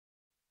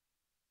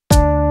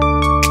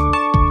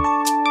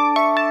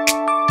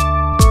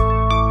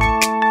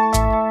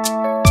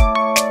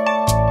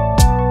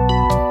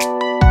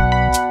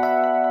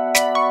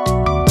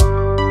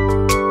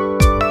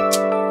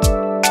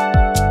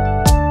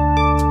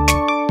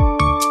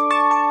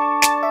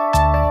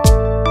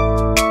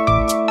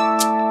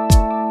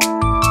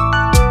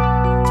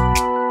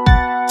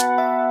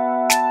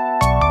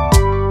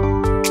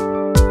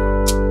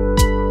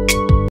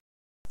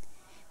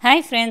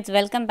friends,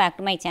 welcome back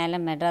to my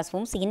channel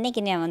madrashomes.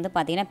 இன்னைக்கு நான் வந்து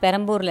பாத்தீங்கன்னா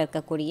பெரம்பூர்ல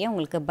இருக்கக்கூடிய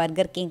உங்களுக்கு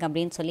பர்கர் கிங்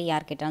அப்படினு சொல்லி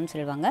யார் கேட்டாலும்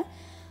சொல்லுவாங்க.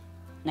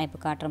 நான் இப்போ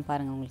காட்றேன்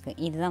பாருங்க உங்களுக்கு.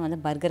 இதுதான் வந்து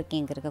பர்கர்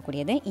கிங்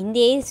இருக்கக்கூடியது. இந்த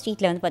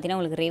ஸ்ட்ரீட்ல வந்து பாத்தீங்கன்னா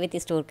உங்களுக்கு ரேவதி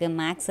ஸ்டோருக்கு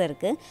மேக்ஸ்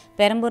இருக்கு.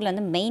 பெரம்பூர்ல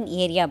வந்து மெயின்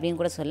ஏரியா அப்படினு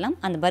கூட சொல்லலாம்.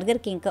 அந்த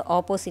பர்கர் கிங்க்கு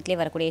ஆப்போசிட்லயே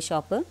வரக்கூடிய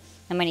ஷாப்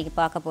நம்ம இன்னைக்கு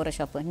பார்க்க போற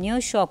ஷாப். நியூ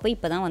ஷாப்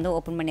இப்போதான் வந்து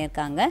ஓபன்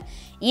பண்ணிருக்காங்க.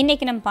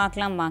 இன்னைக்கு நம்ம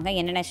பார்க்கலாம் வாங்க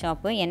என்னென்ன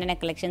ஷாப், என்னென்ன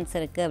கலெக்ஷன்ஸ்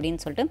இருக்கு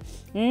அப்படினு சொல்லிட்டு.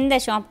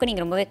 இந்த ஷாப்க்கு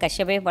நீங்க ரொம்பவே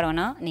கஷ்டப்படவே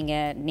படவேனா. நீங்க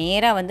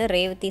நேரா வந்து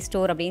ரேவதி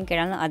ஸ்டோர் அப்படினு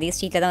கேட்டாலும் அதே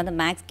ஸ்ட்ரீட்ல தான் வந்து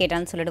மேக்ஸ்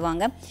கேட்டாலும்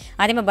சொல்லிடுவாங்க.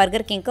 அதே மாதிரி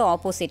பர்கர் கிங்க்கு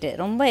ஆப்போசிட்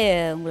ரொம்ப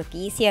உங்களுக்கு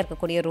ஈஸியா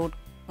இருக்கக்கூடிய ரூட்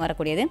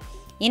வரக்கூடியது.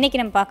 இன்றைக்கி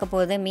நம்ம பார்க்க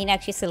போகிறது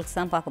மீனாட்சி சில்க்ஸ்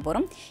தான் பார்க்க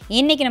போகிறோம்.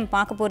 இன்றைக்கி நம்ம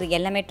பார்க்க போகிறது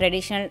எல்லாமே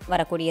ட்ரெடிஷ்னல்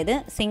வரக்கூடியது.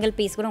 சிங்கிள்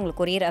பீஸ் கூட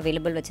உங்களுக்கு கொரியர்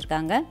அவைலபிள்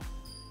வச்சுருக்காங்க.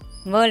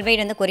 வேர்ல்டு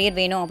வைட் வந்து கொரியர்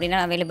வேணும் அப்படின்னா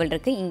அவைலபிள்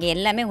இருக்குது. இங்கே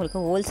எல்லாமே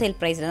உங்களுக்கு ஹோல்சேல்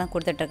ப்ரைஸில் தான்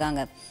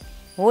கொடுத்துட்ருக்காங்க.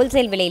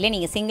 ஹோல்சேல் விலையில்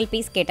நீங்கள் சிங்கிள்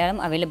பீஸ் கேட்டாலும்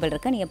அவைலபிள்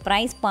இருக்குது. நீங்கள்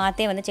ப்ரைஸ்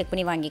பார்த்தே வந்து செக்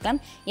பண்ணி வாங்கிக்கலாம்.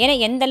 ஏன்னா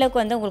எந்த அளவுக்கு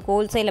வந்து உங்களுக்கு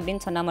ஹோல்சேல்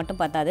அப்படின்னு சொன்னால் மட்டும்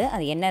பார்த்தாது,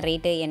 அது என்ன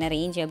ரேட்டு என்ன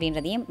ரேஞ்ச்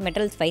அப்படின்றதையும்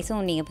மெட்டீரியல்ஸ்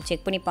ப்ரைஸும் நீங்கள்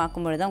செக் பண்ணி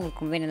பார்க்கும்போது தான்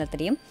உங்களுக்கு ரொம்பவே நல்லா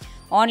தெரியும்.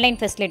 ஆன்லைன்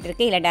ஃபெசிலிட்டி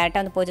இருக்குது. இல்லை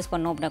டேரெக்டாக வந்து பர்ச்சேஸ்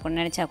பண்ணணும் அப்படின்னா கூட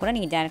நினச்சா கூட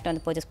நீங்கள் டேரெக்டாக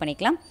வந்து பர்ச்சேஸ்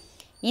பண்ணிக்கலாம்.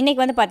 இன்றைக்கி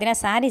வந்து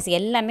பார்த்தீங்கன்னா சாரீஸ்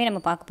எல்லாமே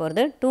நம்ம பார்க்க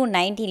போகிறது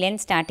 290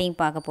 ஸ்டார்டிங்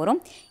பார்க்க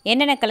போகிறோம்.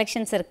 என்னென்ன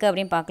கலெக்ஷன்ஸ் இருக்குது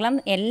அப்படின்னு பார்க்கலாம்.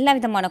 எல்லா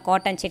விதமான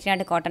காட்டன்,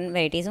 செட்டிநாடு காட்டன்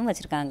வெரைட்டிஸும்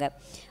வச்சுருக்காங்க.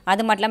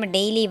 அது மட்டும் இல்லாமல்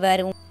டெய்லி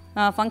வேர்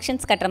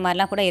ஃபங்க்ஷன்ஸ் கட்டுற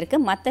மாதிரிலாம் கூட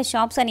இருக்குது. மற்ற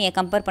ஷாப்ஸை நீங்கள்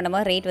கம்பேர்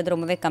பண்ணும்போது ரேட் வந்து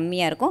ரொம்பவே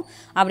கம்மியாக இருக்கும்.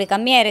 அப்படி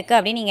கம்மியாக இருக்குது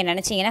அப்படின்னு நீங்கள்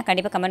நினச்சிங்கன்னா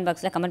கண்டிப்பாக கமெண்ட்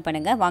பாக்ஸில் கமெண்ட்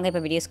பண்ணுங்கள். வாங்க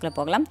இப்போ வீடியோஸ்க்குள்ளே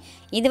போகலாம்.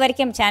 இது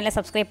வரைக்கும் நம்ம சேனலை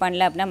சப்ஸ்கிரைப்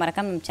பண்ணல அப்படின்னா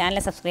மறக்காம நம்ம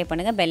சேனலை சப்ஸ்கிரைப்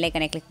பண்ணுங்கள், பெல்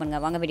ஐக்கனை கிளிக்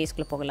பண்ணுங்கள். வாங்க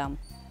வீடியோஸ்க்குள்ளே போகலாம்.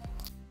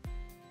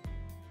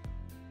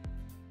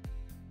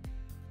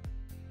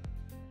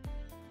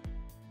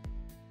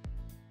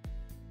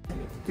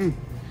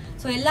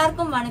 So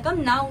எல்லாருக்கும் வணக்கம்.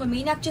 நான் உங்க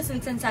மீனாட்சி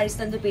சில்க்ஸ் அண்ட்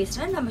சாரீஸ்ல இருந்து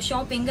பேசுறேன். நம்ம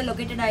ஷாப் எங்க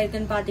லொகேட்டட்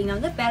ஆயிருக்குன்னு பாத்தீங்கன்னா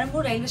வந்து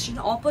பெரம்பூர் ரயில்வே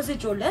ஸ்டேஷன்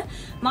ஆப்போசிட் ரோட்ல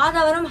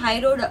மாதவரம் ஹை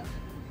ரோடு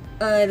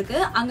இருக்கு.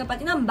 அங்க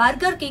பாத்தீங்கன்னா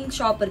பர்கர் கிங்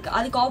ஷாப் இருக்கு.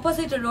 அதுக்கு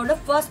ஆப்போசிட் ரோட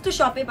ஃபர்ஸ்ட்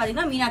ஷாப்பே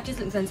பாத்தீங்கன்னா மீனாட்சி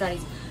சில்க்ஸ் அண்ட்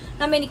சாரீஸ்.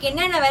 நம்ம இன்னைக்கு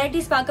என்னென்ன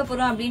வெரைட்டிஸ் பார்க்க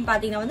போறோம் அப்படின்னு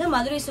பாத்தீங்கன்னா வந்து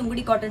மதுரை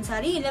சுங்குடி காட்டன்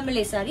சாரி,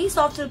 இளம்பிள்ளை sorry,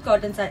 soft silk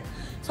cotton sorry,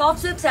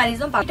 soft silk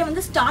சாரீஸும் கிட்ட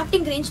வந்து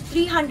ஸ்டார்டிங் ரேஞ்ச்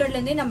 300ல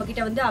இருந்தே நம்ம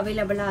கிட்ட வந்து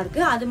அவைலபிளா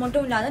இருக்கு. அது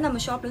மட்டும் இல்லாத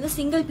நம்ம ஷாப்ல வந்து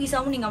சிங்கிள்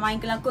பீஸாவும் நீங்க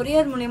வாங்கிக்கலாம்,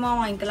 கொரியர் மூலமா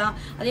வாங்கிக்கலாம்.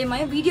 அதே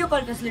மாதிரி வீடியோ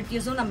கால்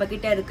ஃபெசிலிட்டிஸும் நம்ம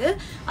கிட்ட இருக்கு.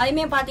 அதே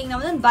மாதிரி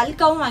பாத்தீங்கன்னா வந்து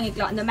பல்காவும்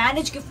வாங்கிக்கலாம். இந்த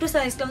மேரேஜ் கிஃப்ட்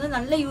சாரீஸ்ல வந்து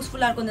நல்ல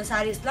யூஸ்ஃபுல்லா இருக்கும். இந்த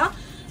சாரீஸ்லாம்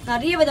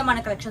நிறைய விதமான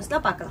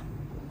கலெக்ஷன்ஸ்லாம் பார்க்கலாம்.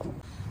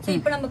 So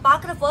இப்போ நம்ம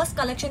பாக்குற ஃபர்ஸ்ட்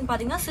கலெக்ஷன்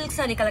பாத்தீங்கன்னா சில்க்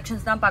சாரி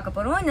கலெக்ஷன்ஸ் தான் பார்க்க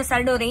போறோம். இந்த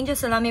சாரியோட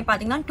ரேஞ்சஸ் எல்லாமே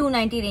பாத்தீங்கன்னா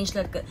 290 ரேஞ்ச்ல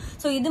இருக்கு.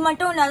 சோ இது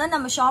மட்டும் இல்லாத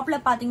நம்ம ஷாப்ல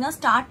பாத்தீங்கன்னா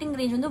ஸ்டார்டிங்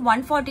ரேஞ்ச் வந்து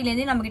 140ல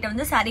இருந்தே நம்ம கிட்ட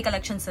வந்து சாரி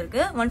கலெக்ஷன்ஸ்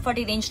இருக்கு.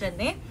 140 ரேஞ்ச்ல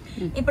இருந்தே.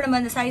 இப்போ நம்ம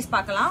இந்த சாரீஸ்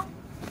பார்க்கலாம்.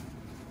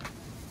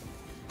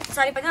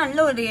 சாரி பாத்தீங்கன்னா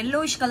நல்ல ஒரு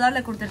yellowish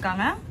கலர்ல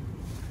கொடுத்திருக்காங்க.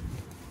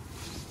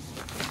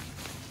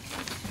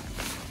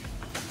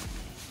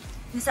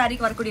 இந்த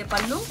சாரிக்கு வரக்கூடிய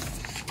பல்லு,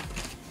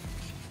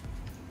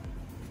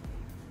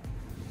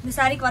 இந்த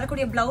சாரிக்கு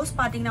வரக்கூடிய பிளவுஸ்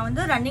பாத்தீங்கன்னா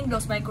வந்து ரன்னிங்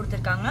பிளவுஸ் மாதிரி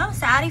கொடுத்திருக்காங்க.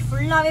 சாரி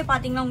ஃபுல்லாவே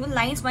பாத்தீங்கன்னா உங்களுக்கு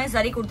லைன்ஸ் மாதிரி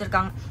சரி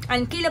கொடுத்திருக்காங்க.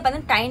 அண்ட் கீழே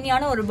பாத்தீங்கன்னா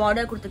டைனியான ஒரு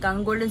பார்டர் கொடுத்திருக்காங்க,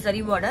 கோல்டன்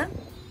சரி பார்டர்.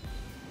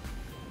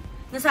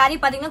 இந்த சாரி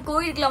பாத்தீங்கன்னா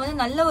கோயிலுக்குள்ள வந்து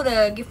நல்ல ஒரு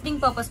கிஃப்டிங்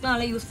பர்பஸ்க்கு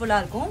நல்ல யூஸ்ஃபுல்லா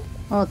இருக்கும்.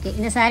 ஓகே,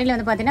 இந்த சாரில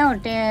வந்து பாத்தீங்கன்னா ஒரு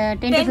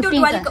 10 to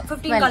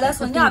 15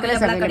 கலர்ஸ் வந்து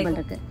அவைலபிளா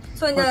இருக்கு.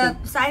 சோ இந்த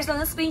சாரீஸ்ல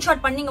வந்து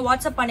ஸ்கிரீன்ஷாட் பண்ணி நீங்க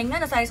வாட்ஸ்அப்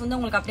பண்ணீங்கன்னா இந்த சாரீஸ் வந்து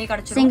உங்களுக்கு அப்படியே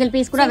கிடைச்சிரும். சிங்கிள்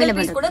பீஸ் கூட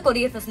அவைலபிள் இருக்கு. கூட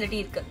கொரியர்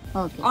ஃபெசிலிட்டி இருக்கு.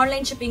 ஓகே,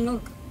 ஆன்லைன் ஷிப்பிங்கும்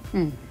இருக்கு.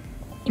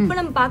 இப்போ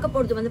நம்ம பார்க்க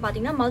போறது வந்து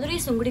பாத்தீங்கன்னா மதுரை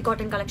சுங்குடி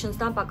காட்டன் கலெக்ஷன்ஸ்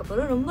தான் பார்க்க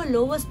போறோம். ரொம்ப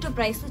லோவஸ்ட்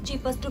பிரைஸ்,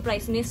 சீப்பஸ்ட்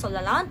பிரைஸ்னே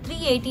சொல்லலாம்.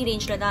 380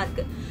 ரேஞ்ச்ல தான்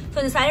இருக்கு. ஸோ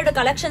இந்த சாரியோட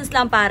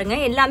கலெக்ஷன்ஸ்லாம் பாருங்க.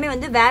 எல்லாமே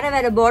வந்து வேற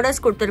வேற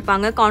பார்டர்ஸ்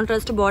கொடுத்துருப்பாங்க,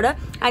 கான்ட்ராஸ்ட் பார்டர்.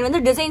 அண்ட்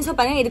வந்து டிசைன்ஸும்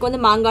பாருங்க. இதுக்கு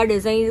வந்து மாங்காய்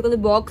டிசைன், இதுக்கு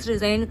வந்து பாக்ஸ்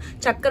டிசைன்,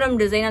 சக்கரம்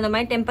டிசைன், அந்த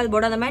மாதிரி டெம்பிள்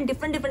பார்டர், அந்த மாதிரி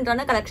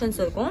டிஃப்ரெண்டான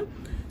கலெக்ஷன்ஸ் இருக்கும்.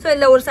 ஸோ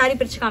இதுல ஒரு சாரி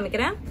பிரிச்சு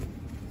காமிக்கிறேன்.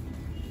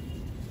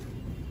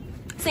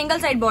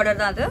 சிங்கிள் சைட்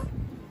பார்டர் தான் அது.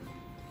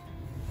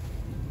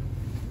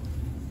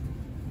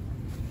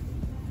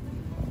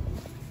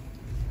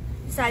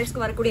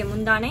 சாரீஸ்க்கு வரக்கூடிய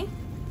முந்தானை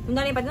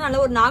பாத்தீங்கன்னா நல்ல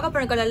ஒரு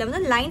நாகப்பழ கலர்ல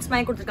வந்து லைன்ஸ்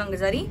மாதிரி கொடுத்திருக்காங்க.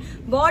 சரி,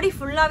 பாடி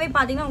ஃபுல்லாவே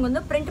பாத்தீங்கன்னா அவங்க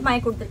வந்து பிரிண்ட்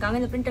மாதிரி கொடுத்திருக்காங்க.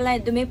 இந்த பிரிண்ட் எல்லாம்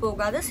எதுவுமே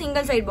போகாது.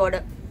 Single side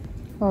border.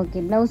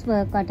 Okay, blouse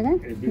காட்டுங்க.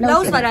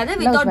 ப்ளவுஸ் வராது,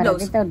 வித்தவுட்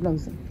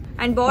ப்ளவுஸ்.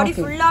 அண்ட் பாடி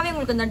ஃபுல்லாவே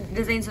உங்களுக்கு அந்த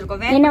டிசைன்ஸ்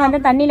இருக்கும். என்ன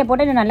வந்து தண்ணில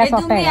போட்டு நல்லா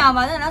சாஃப்ட்டா எதுவுமே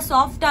ஆகாது, நல்லா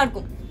சாஃப்ட்டா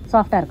இருக்கும்.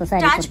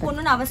 சாரி ஸ்டார்ச்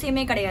பண்ணனும்னு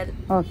அவசியமே கிடையாது.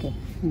 Okay,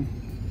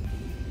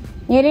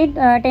 rate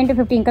 10 to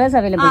 15 colours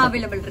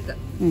available இருக்கு.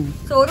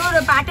 சோ ஒரு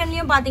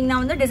பேட்டர்ன்லயும் பாத்தீங்கன்னா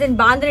வந்து டிசைன்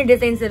பாந்தினி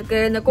டிசைன்ஸ் இருக்கு,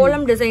 இந்த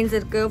கோலம் டிசைன்ஸ்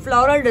இருக்கு,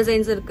 ஃப்ளோரல்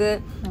டிசைன்ஸ் இருக்கு.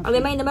 அதே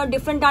மாதிரி இந்த மாதிரி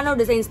டிஃபரெண்டான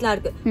டிசைன்ஸ்லாம்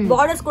இருக்கு.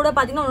 பார்டர்ஸ் கூட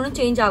பாத்தீங்கன்னா ஒன்னும்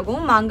சேஞ்ச்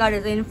ஆகும். மாங்காய்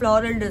டிசைன்,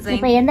 ஃப்ளோரல் டிசைன்,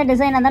 இப்போ எந்த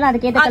டிசைன் இருந்தாலும்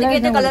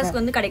அதுக்கேத்த கலர்ஸ்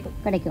வந்து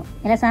கிடைக்கும்.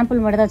 இல்ல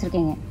சாம்பிள் மட்டும் தான்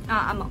வச்சிருக்கீங்க?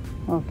 ஆமா.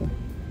 Okay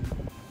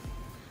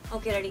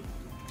okay, ready.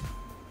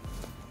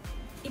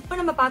 இப்போ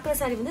நம்ம பாக்குற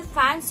சாரி வந்து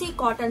fancy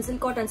cotton,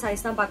 silk cotton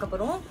saris தான் பார்க்க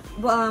போறோம்.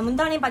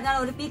 முந்தானே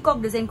பாத்தீங்கன்னா ஒரு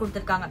பீகாக் டிசைன்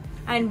கொடுத்திருக்காங்க.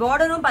 அண்ட்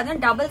பார்டரும்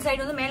பாத்தீங்கன்னா டபுள்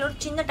சைடு வந்து மேல ஒரு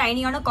சின்ன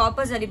டைனியான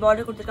காப்பர் சரி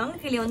பார்டர் கொடுத்திருக்காங்க.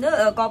 கீழே வந்து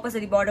காப்பர்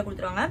சரி பார்டர்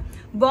கொடுத்துருவாங்க.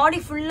 பாடி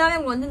ஃபுல்லாவே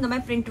உங்களுக்கு வந்து இந்த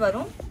மாதிரி பிரிண்ட்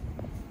வரும்.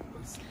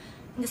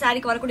 இந்த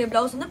சாரிக்கு வரக்கூடிய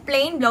பிளவுஸ் வந்து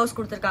பிளெயின் பிளவுஸ்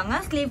கொடுத்திருக்காங்க.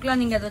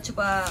 ஸ்லீவ்க்குலாம் நீங்க அதை வச்சு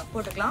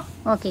போட்டுக்கலாம்.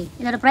 ஓகே,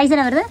 இதோட பிரைஸ்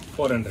என்ன வருது?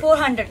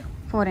 400.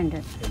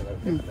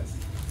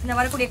 இந்த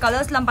வரக்கூடிய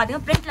கலர்ஸ்லாம்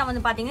பாத்தீங்கன்னா பிரிண்ட்ல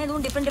வந்து பாத்தீங்கன்னா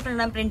இதுவும்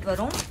டிஃபரெண்ட் பிரிண்ட்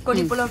வரும்.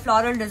 கொடி போல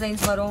ஃப்ளாரல்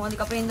டிசைன்ஸ் வரும்.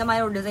 அதுக்கப்புறம் இந்த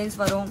மாதிரி ஒரு டிசைன்ஸ்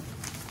வரும்.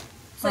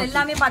 சோ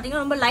எல்லாமே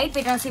பாத்தீங்கன்னா ரொம்ப லைட்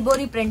வெயிட்டான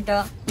சிபோரி பிரிண்ட்.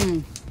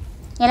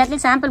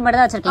 எல்லாத்துலயும் சாம்பிள் மட்டும்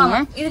தான் வச்சிருக்கீங்க.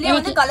 இதுலயே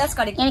வந்து கலர்ஸ்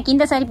கிடைக்கும். எனக்கு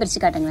இந்த saree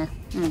பிரிச்சு காட்டுங்க.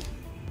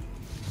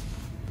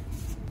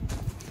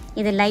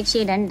 இது லைட்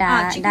ஷேட் அண்ட்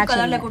டார்க்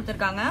கலர்ல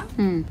கொடுத்திருக்காங்க.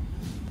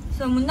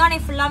 சோ முந்தானே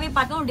ஃபுல்லாவே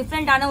பார்த்தோம்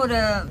டிஃபரெண்டான ஒரு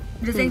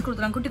டிசைன்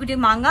கொடுத்திருக்காங்க. குட்டி குட்டி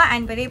மாங்கா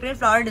அண்ட் பெரிய பெரிய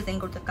ஃப்ளாரல்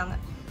டிசைன் கொடுத்திருக்காங்க.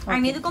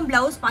 அண்ட் இதுக்கும்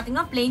ப்ளவுஸ்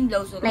பாத்தீங்கன்னா plain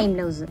ப்ளவுஸ் வரும். plain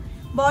blouse.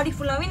 பாடி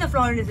ஃபுல்லாவே இந்த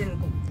ஃப்ளாரல் டிசைன்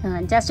இருக்கும்.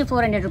 just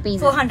 400 rupees.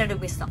 400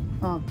 rupees தான்.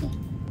 ஓகே.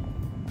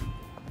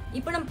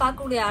 இப்போ நம்ம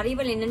பார்க்கக்கூடிய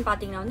அரைவல் என்னன்னு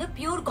பாத்தீங்கன்னா வந்து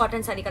பியூர்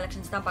காட்டன் saree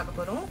கலெக்ஷன்ஸ் தான் பார்க்க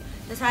போறோம்.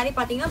 இந்த saree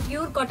பாத்தீங்கன்னா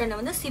பியூர் காட்டன்ல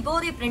வந்து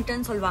சிபோரி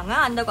பிரிண்ட்னு சொல்வாங்க.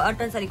 அந்த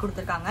காட்டன் saree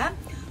கொடுத்திருக்காங்க.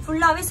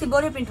 ஃபுல்லாவே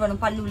சிபோரி பிரிண்ட்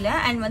வரும் பல்லுல.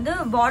 அண்ட் வந்து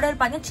பார்டர்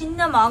பாத்தீங்கன்னா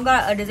சின்ன மாங்கா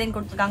டிசைன்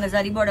கொடுத்திருக்காங்க.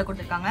 ஜரி பார்டர்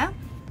கொடுத்திருக்காங்க.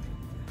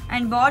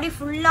 அண்ட் பாடி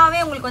ஃபுல்லாவே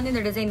உங்களுக்கு வந்து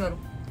இந்த டிசைன்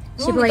வரும்.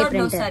 சிபோரி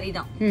பிரிண்ட் saree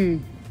தான்.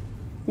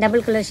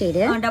 Double colour shade.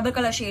 Double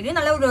colour shade.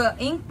 நல்ல ஒரு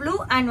இங்க் ப்ளூ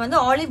அண்ட் வந்து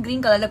ஆலிவ்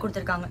கிரீன் கலர்ல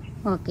கொடுத்திருக்காங்க.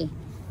 ஓகே.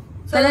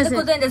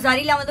 இந்த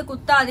சரியில வந்து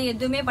குத்தாது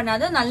எதுவுமே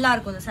பண்ணாது. நல்லா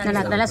இருக்கும் இந்த saree.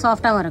 நல்லா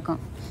சாஃப்ட்டாவும் இருக்கும்.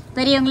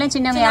 பெரியவங்களே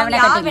சின்னவங்க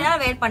யார் வேணா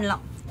வேர்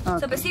பண்ணலாம்.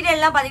 சோ இப்ப சீரியல்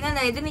எல்லாம் பாத்தீங்கன்னா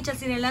இந்த எதிர்நீச்சல்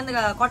சீரியல்ல இந்த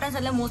காட்டன்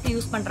saree மோஸ்ட்லி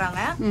யூஸ் பண்றாங்க.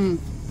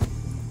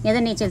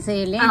 எதிர்நீச்சல்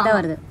சீரியல்ல இத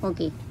வருது.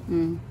 ஓகே.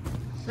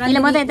 இதுல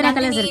மொத்தம் எத்தனை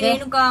கலர்ஸ் இருக்கு?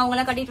 ரேணுகா அவங்க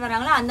எல்லாம் கட்டிட்டு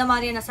வராங்களா அந்த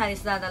மாதிரியான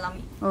sarees தான் அதெல்லாம்.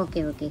 Okay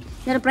okay.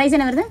 இதோட பிரைஸ்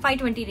என்ன வருது?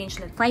 520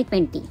 ரேஞ்ச்ல இருக்கு.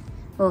 520.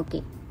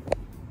 ஓகே.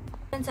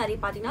 காட்டன் saree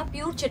பாத்தீங்கன்னா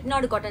பியூர்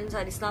செட்டிநாடு காட்டன்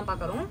sarees தான்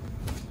பார்க்கறோம்.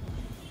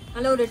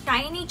 நல்ல ஒரு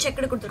டைனி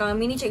செக்குடு கொடுத்திருக்காங்க.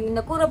 மினி செக்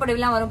இந்த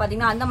கூரப்படவிலாம் வரும்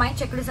பாத்தீங்கன்னா அந்த மாதிரி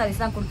செக்குடு sarees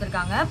தான்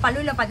கொடுத்திருக்காங்க.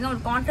 பல்லுல பாத்தீங்கன்னா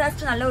ஒரு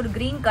கான்ட்ராஸ்ட் நல்ல ஒரு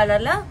கிரீன்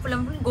கலர்ல full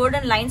and full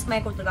golden lines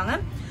மாதிரி கொடுத்திருக்காங்க.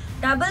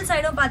 டபுள்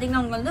சைடும்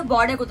பாத்தீங்கன்னா உங்களுக்கு வந்து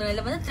பார்டர் கொடுத்திருக்காங்க.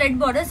 இதுல வந்து த்ரெட்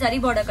பார்டர், ஜரி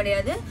பார்டர்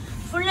கிடையாது.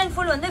 ஃபுல் அண்ட்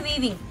ஃபுல் வந்து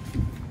வீவிங்.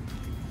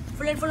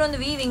 ஃபுல் அண்ட் ஃபுல்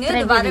வந்து வீவிங்.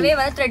 இது வரவே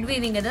வர த்ரெட்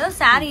வீவிங். இது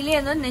சாரியிலே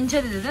வந்து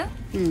நெஞ்சது இது.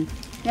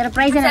 இதோட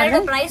பிரைஸ் என்ன?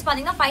 இதோட பிரைஸ்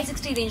பாத்தீங்கன்னா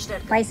 560 ரேஞ்ச்ல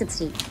இருக்கு.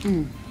 560.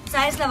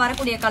 சாரீஸ்ல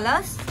வரக்கூடிய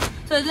கலர்ஸ்.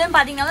 சோ இதுலயும்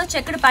பாத்தீங்கன்னா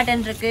செக்குடு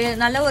பேட்டர்ன் இருக்கு.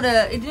 நல்ல ஒரு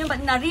இதுலயும்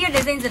பாத்தீங்கன்னா நிறைய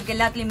டிசைன்ஸ் இருக்கு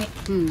எல்லாத்துலயுமே.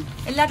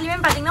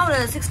 எல்லாத்துலயுமே பாத்தீங்கன்னா ஒரு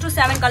 6 to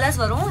 7 கலர்ஸ்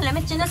வரும்.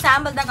 எல்லாமே சின்ன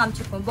சாம்பிள் தான்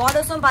காமிச்சிருக்கோம்.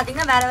 பார்டர்ஸும்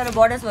பாத்தீங்கன்னா வேற வேற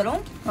பார்டர்ஸ்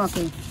வரும்.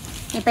 ஓகே.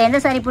 இப்போ எந்த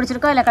saree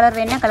பிடிச்சிருக்கோ இல்ல கலர்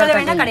வேணா கலர்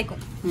வேணா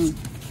கிடைக்கும்.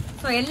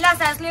 சோ எல்லா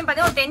சாரீஸ்லயும்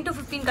பாத்தீங்கன்னா ஒரு 10 to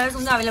 15 கலர்ஸ்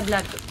வந்து அவைலபிளா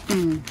இருக்கு.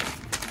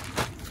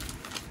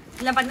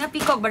 இதெல்லாம் பாத்தீங்கன்னா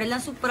பீகாக் பட்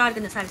எல்லாம் சூப்பரா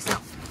இருக்கு இந்த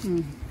சாரீஸ்லாம்.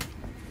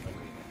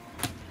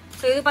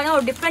 சோ இது பாத்தீங்கன்னா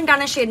ஒரு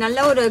டிஃபரெண்டான ஷேட்.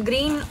 நல்ல ஒரு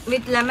green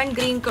with lemon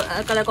green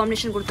colour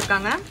combination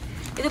கொடுத்திருக்காங்க.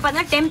 இது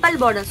பாத்தீங்கன்னா டெம்பிள்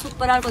பார்டர்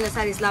சூப்பரா இருக்கும் இந்த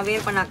சாரீஸ்லாம்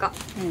வேர் பண்ணாக்கா.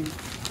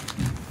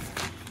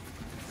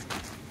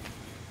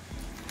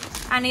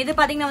 அண்ட் இது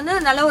பாத்தீங்கன்னா வந்து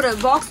நல்ல ஒரு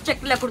பாக்ஸ்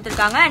செக்ல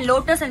கொடுத்திருக்காங்க. And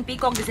lotus and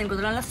peacock design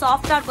கொடுத்திருக்காங்க. நல்லா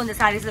சாஃப்ட்டா இருக்கும் இந்த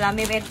சாரீஸ்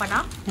எல்லாமே வேர்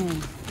பண்ணா.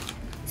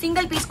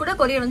 சிங்கிள் பீஸ் கூட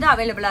கொரியர் வந்து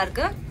அவைலபிளா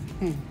இருக்கு.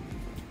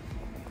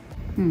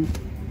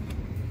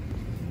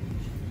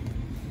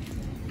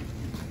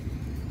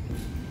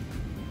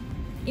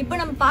 இப்போ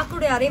நம்ம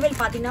பார்க்கக்கூடிய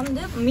அரைவல் பாத்தீங்கன்னா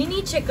வந்து மினி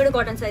செக்குடு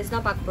காட்டன் சாரீஸ்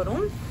தான் பார்க்க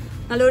போறோம்.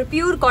 நல்ல ஒரு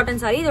பியூர் காட்டன்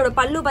சாரி. இதோட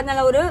பல்லு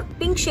பாத்தீங்கன்னா ஒரு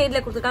பிங்க் ஷேட்ல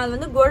கொடுத்திருக்காங்க. அது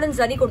வந்து கோல்டன்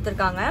ஜரி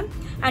கொடுத்திருக்காங்க.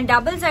 அண்ட்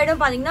டபுள்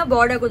சைடும் பாத்தீங்கன்னா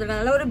பார்டர்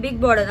கொடுத்திருக்காங்க. நல்ல ஒரு பிக்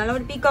பார்டர், நல்ல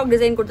ஒரு பீகாக்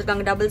டிசைன்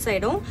கொடுத்திருக்காங்க டபுள்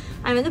சைடும்.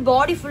 அண்ட் வந்து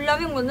பாடி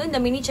ஃபுல்லாவே உங்களுக்கு வந்து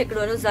இந்த மினி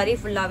செக்குடு வரும் ஜரி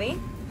ஃபுல்லாவே.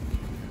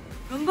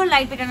 ரொம்ப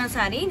லைட் வெயிட்டான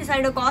சாரி. இந்த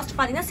சாரியோட காஸ்ட்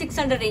பாத்தீங்கன்னா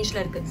 600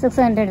 ரேஞ்ச்ல இருக்கு.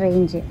 600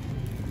 ரேஞ்ச்.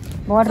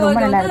 பார்டர்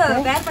ரொம்ப நல்லா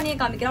இருக்கு. வேர் பண்ணி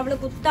காமிக்கிறேன்.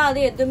 அவ்வளவு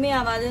குத்தாது எதுவுமே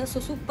ஆகாது.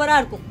 சூப்பரா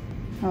இருக்கும்.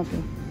 ஓகே.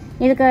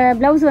 இதுக்கு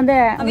ப்ளவுஸ் வந்து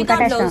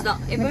வித்தவுட் ப்ளவுஸ் தான்.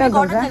 எப்பவுமே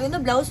காட்டன் சாரி வந்து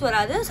ப்ளவுஸ்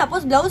வராது.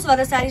 சப்போஸ் ப்ளவுஸ்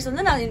வர சாரீஸ்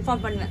வந்து நான்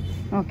இன்ஃபார்ம் பண்ணுவேன்.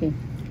 ஓகே.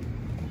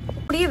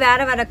 அப்படியே வேற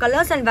வேற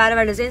கலர்ஸ் அண்ட் வேற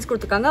வேற டிசைன்ஸ்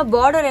கொடுத்திருக்காங்க.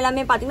 பார்டர்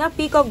எல்லாமே பாத்தீங்கன்னா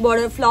பீகாக்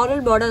பார்டர்,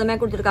 ஃப்ளாரல் பார்டர் அந்த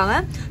மாதிரி கொடுத்திருக்காங்க.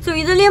 சோ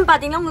இதுலயும்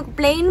பாத்தீங்கன்னா உங்களுக்கு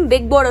பிளெயின்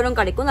பிக் பார்டரும்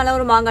கிடைக்கும். நல்ல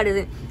ஒரு மாங்கா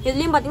டிசைன்.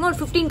 இதுலயும் பாத்தீங்கன்னா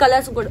ஒரு 15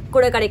 கலர்ஸ்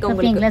கூட கிடைக்கும்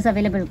உங்களுக்கு. 15 கலர்ஸ்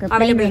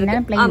அவேலபிள்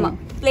இருக்கு. ஆமா.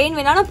 பிளெயின்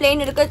வேணாலும்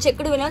பிளெயின் இருக்கு,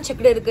 செக்குடு வேணாலும்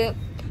செக்குடு இருக்கு.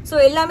 சோ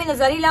எல்லாமே இந்த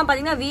ஜரிலாம்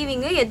பாத்தீங்கன்னா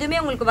வீவிங். எதுவுமே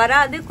உங்களுக்கு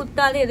வராது,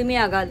 குத்தாது, எதுவுமே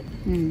ஆகாது.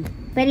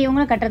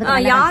 பெரியவங்க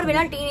கட்டறதுக்கு யார்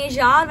வேணாலும் டீனேஜ்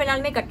யார்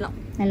வேணாலுமே கட்டலாம்.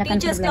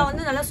 டீச்சர்ஸ்க்கு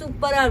வந்து நல்லா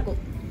சூப்பரா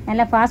இருக்கும்.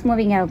 நல்லா ஃபாஸ்ட்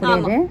மூவிங்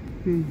ஆகக்கூடியது.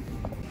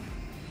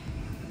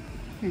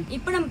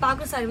 இப்போ நம்ம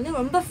பாக்குற சாரி வந்து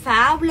ரொம்ப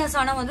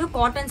ஃபேபுலஸான வந்து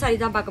காட்டன் சாரி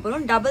தான் பார்க்க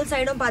போறோம். டபுள்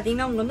சைடும்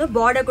பாத்தீங்கன்னா உங்களுக்கு வந்து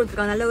பார்டர்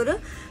கொடுத்திருக்காங்க. நல்ல ஒரு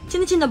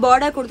சின்ன சின்ன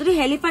பார்டர் கொடுத்துட்டு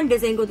எலிஃபண்ட்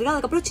டிசைன் கொடுத்திருக்காங்க.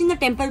 அதுக்கப்புறம் சின்ன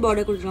டெம்பிள்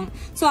பார்டர் கொடுத்திருக்காங்க.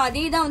 சோ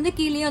அதே தான் வந்து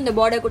கீழேயும் அந்த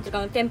பார்டர்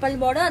கொடுத்திருக்காங்க. டெம்பிள்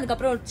பார்டர்,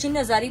 அதுக்கப்புறம் ஒரு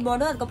சின்ன ஜரி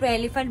பார்டர், அதுக்கப்புறம்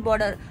எலிஃபண்ட்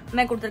பார்டர்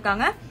மாதிரி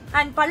கொடுத்திருக்காங்க.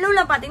 அண்ட்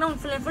பல்லுல பாத்தீங்கன்னா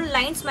ஃபுல் அண்ட் ஃபுல்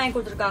லைன்ஸ் மாதிரி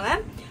கொடுத்திருக்காங்க.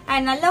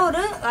 அண்ட் நல்ல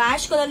ஒரு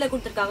ஆஷ் கலர்ல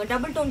கொடுத்திருக்காங்க.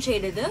 டபுள் டோன்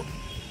ஷேட் இது.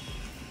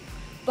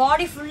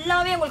 பாடி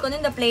ஃபுல்லாவே உங்களுக்கு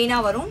வந்து இந்த பிளெயினா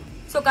வரும்.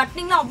 சோ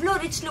கட்டிங்ல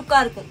அவ்வளவு ரிச் லுக்கா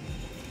இருக்கும்.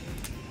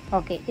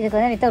 ஓகே. இதுக்கு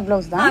வந்து வித்தவுட்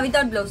ப்ளவுஸ் தான்.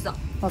 வித்தவுட் ப்ளவுஸ் தான்.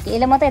 ஓகே.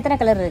 இதுல மொத்தம் எத்தனை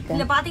கலர் இருக்கு?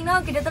 இதுல பாத்தீங்கன்னா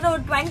கிட்டத்தட்ட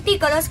ஒரு 20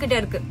 கலர்ஸ் கிட்ட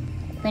இருக்கு.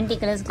 20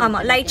 கலர்ஸ். ஆமா.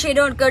 லைட்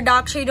ஷேடும் இருக்கு,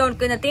 டார்க் ஷேடும்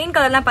இருக்கு. இந்த தேன்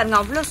கலர்லாம் பாருங்க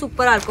அவ்வளவு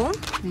சூப்பரா இருக்கும்.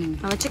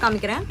 நான் வச்சு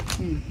காமிக்கிறேன்.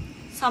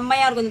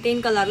 செம்மையா இருக்கும் இந்த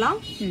தேன் கலர்லாம்.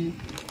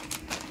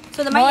 சோ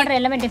இந்த மாதிரி பார்டர்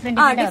எல்லாமே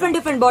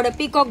டிஃபரெண்ட் பார்டர்.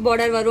 பீகாக்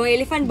பார்டர் வரும்,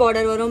 எலிஃபண்ட்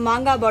பார்டர் வரும்,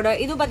 மாங்கா பார்டர்.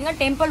 இது பாத்தீங்கன்னா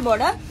டெம்பிள்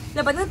பார்டர்.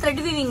 இதுல பாத்தீங்கன்னா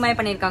த்ரெட் வீவிங் மாதிரி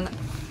பண்ணிருக்காங்க.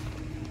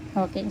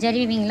 ஓகே.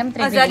 ஜரி வீவிங்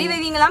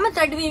இல்லாம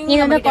த்ரெட் வீவிங்.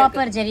 இது வந்து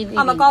காப்பர் ஜரி.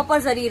 ஆமா,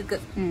 காப்பர் ஜரி இருக்கு.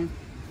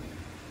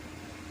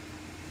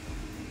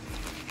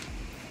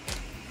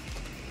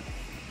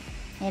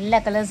 எல்லா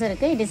கலர்ஸும்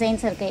இருக்குது,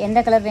 டிசைன்ஸ் இருக்குது. எந்த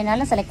கலர்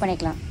வேணாலும் செலக்ட்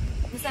பண்ணிக்கலாம்.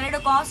 இந்த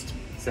சாரியோட காஸ்ட்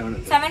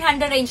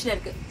 700 ரேஞ்சில்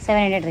இருக்குது.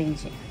 700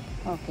 ரேஞ்சு.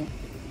 Okay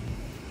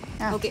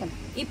okay.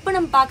 இப்போ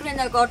நம்ம பார்க்குற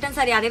இந்த காட்டன்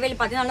சாரி அரைவேல்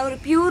பார்த்தீங்கன்னா நல்ல ஒரு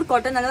பியூர்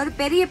காட்டன், நல்ல ஒரு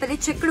பெரிய பெரிய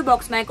செக்குடு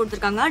பாக்ஸ் மேலே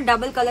கொடுத்துருக்காங்க.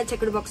 டபுள் கலர்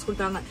செக்குடு பாக்ஸ்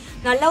கொடுத்துருக்காங்க.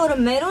 நல்ல ஒரு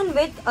மெரூன்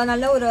வித்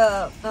நல்ல ஒரு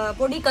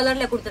பொடி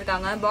கலர்ல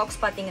கொடுத்துருக்காங்க பாக்ஸ்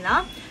பார்த்தீங்கன்னா.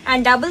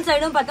 அண்ட் டபுள்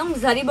சைடும்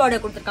பார்த்தா ஜரி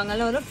பார்டர் கொடுத்துருக்காங்க.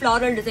 நல்ல ஒரு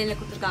ஃப்ளாரல் டிசைன்ல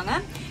கொடுத்துருக்காங்க.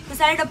 இந்த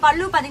சாரியோட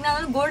பல்லு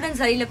பார்த்தீங்கன்னா கோல்டன்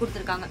சரியில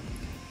கொடுத்துருக்காங்க.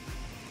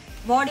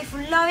 பாடி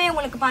ஃபுல்லாவே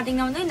உங்களுக்கு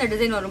பார்த்தீங்கன்னா வந்து இந்த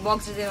டிசைன் வரும்,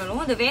 பாக்ஸ் டிசைன்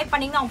வரும். இந்த வேர்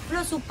பண்ணீங்கன்னா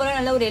அவ்வளோ சூப்பராக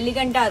நல்ல ஒரு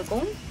எலிகண்டா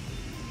இருக்கும்.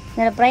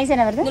 இதோட பிரைஸ்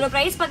என்ன வருது? இதோட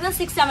பிரைஸ் பார்த்தீங்கன்னா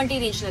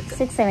 670 ரேஞ்சில் இருக்கு.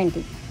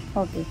 670.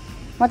 ஓகே.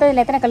 மொத்தம்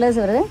இதில் எத்தனை கலர்ஸ்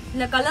வருது?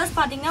 இந்த கலர்ஸ்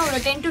பார்த்தீங்கன்னா ஒரு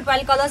 10 to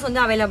 12 கலர்ஸ்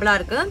வந்து அவைலபிளா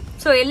இருக்கு.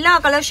 ஸோ எல்லா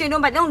கலர்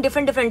ஷேடும்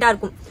பார்த்தீங்கன்னா டிஃப்ரெண்டா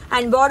இருக்கும்.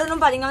 அண்ட்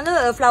பார்டரும் பார்த்தீங்கன்னா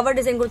வந்து ஃப்ளவர்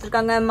டிசைன்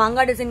கொடுத்துருக்காங்க,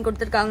 மாங்காய் டிசைன்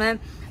கொடுத்துருக்காங்க.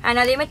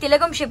 அண்ட் அதே மாதிரி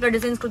திலகம் ஷேப்ல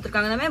டிசைன்ஸ்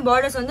கொடுத்துருக்காங்க. அந்த மாதிரி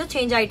பார்டர்ஸ் வந்து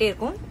சேஞ்ச் ஆகிட்டே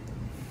இருக்கும்.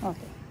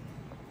 ஓகே.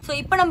 ஸோ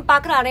இப்போ நம்ம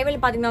பார்க்குற அரைவல்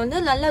பார்த்தீங்கன்னா வந்து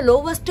நல்ல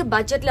லோவஸ்ட்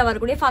பட்ஜெட்ல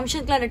வரக்கூடிய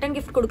ஃபங்க்ஷனுக்குலாம் ரிட்டன்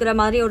கிஃப்ட் கொடுக்குற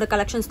மாதிரியோட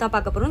கலெக்ஷன்ஸ் தான்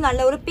பார்க்க போறோம்.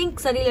 நல்ல ஒரு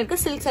பிங்க் சரியில இருக்க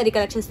சில்க் சாரி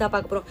கலெக்ஷன்ஸ் தான்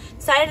பார்க்க போறோம்.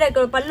 சாரியில்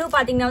இருக்கிற பல்லு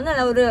பார்த்தீங்கன்னா வந்து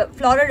நல்ல ஒரு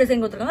ஃப்ளாரல்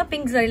டிசைன் கொடுத்துருக்காங்க,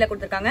 பிங்க் சரியில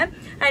கொடுத்துருக்காங்க.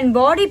 அண்ட்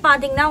பாடி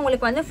பார்த்தீங்கன்னா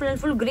உங்களுக்கு வந்து ஃபுல்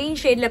அண்ட் ஃபுல் கிரீன்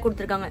ஷேட்ல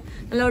கொடுத்துருக்காங்க.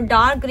 நல்ல ஒரு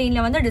டார்க்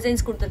கிரீன்ல வந்து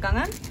டிசைன்ஸ்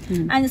கொடுத்துருக்காங்க.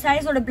 அண்ட்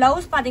சாரீஸோட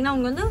பிளவுஸ் பார்த்தீங்கன்னா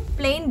உங்களுக்கு வந்து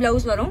பிளெயின்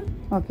பிளவுஸ் வரும்.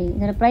 ஓகே.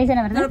 இதோட பிரைஸ்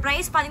என்ன வருது? இதோட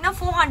பிரைஸ் பாத்தீங்கன்னா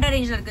 400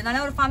 ரேஞ்ச்ல இருக்கு.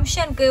 நல்ல ஒரு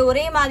ஃபங்க்ஷனுக்கு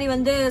ஒரே மாதிரி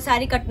வந்து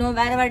சாரி கட்டணும்,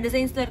 வேற வேற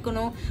டிசைன்ஸ்ல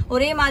இருக்கணும்,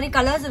 ஒரே மாதிரி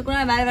கலர்ஸ்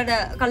இருக்கணும், வேற வேற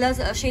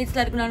கலர்ஸ்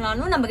ஷேட்ஸ்ல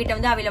இருக்கணும்னாலும் நம்ம கிட்ட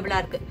வந்து அவைலபிளா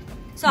இருக்கு.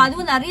 சோ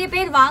அதுவும் நிறைய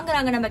பேர்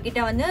வாங்குறாங்க நம்ம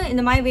கிட்ட வந்து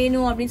இந்த மாதிரி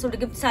வேணும் அப்படின்னு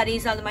சொல்லிட்டு கிஃப்ட்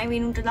சாரீஸ் அந்த மாதிரி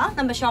வேணும்ன்றதான்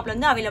நம்ம ஷாப்ல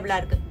வந்து அவைலபிளா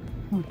இருக்கு.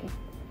 ஓகே.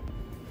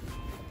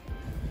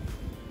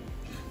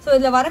 ஸோ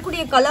இதில்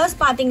வரக்கூடிய கலர்ஸ்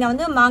பார்த்தீங்கன்னா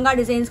வந்து மாங்காய்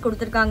டிசைன்ஸ்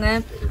கொடுத்துருக்காங்க,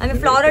 அது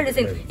ஃப்ளாரல்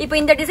டிசைன். இப்போ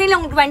இந்த டிசைனில்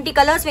உங்களுக்கு 20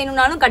 கலர்ஸ்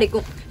வேணும்னாலும்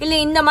கிடைக்கும். இல்லை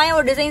இந்த மாதிரி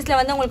ஒரு டிசைன்ஸில்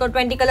வந்து உங்களுக்கு ஒரு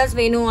 20 கலர்ஸ்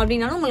வேணும்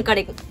அப்படின்னாலும் உங்களுக்கு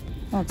கிடைக்கும்.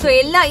 ஸோ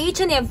எல்லா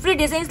ஈச் அண்ட் எவ்ரி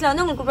டிசைன்ஸில்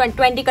வந்து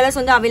உங்களுக்கு 20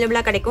 கலர்ஸ் வந்து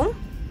அவைலபிளாக கிடைக்கும்.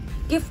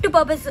 கிஃப்ட்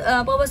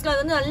பர்பஸ்ல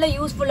வந்து நல்ல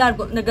யூஸ்ஃபுல்லாக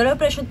இருக்கும். இந்த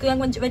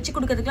கிரகப்பிரவேசத்துக்கு கொஞ்சம் வச்சு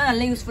கொடுக்கறதுக்குலாம்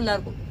நல்ல யூஸ்ஃபுல்லாக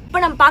இருக்கும்.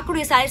 இப்போ நம்ம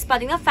பார்க்கக்கூடிய சாரீஸ்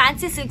பார்த்தீங்கன்னா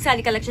ஃபேன்சி சில்க்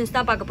சாரி கலெக்ஷன்ஸ்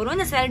தான் பார்க்க போகிறோம்.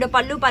 இந்த சாரியோட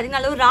பல்லு பார்த்தீங்கன்னா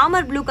நல்ல ஒரு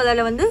ராமர் ப்ளூ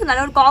கலரில் வந்து நல்ல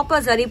ஒரு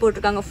காப்பர் சரி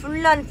போட்டிருக்காங்க.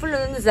 ஃபுல் அண்ட் ஃபுல்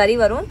வந்து சரி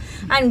வரும்.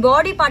 அண்ட்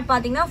பாடி பார்ட்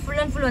பார்த்தீங்கன்னா ஃபுல்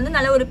அண்ட் ஃபுல் வந்து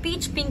நல்ல ஒரு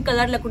பீச் பிங்க்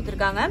கலரில்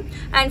கொடுத்துருக்காங்க.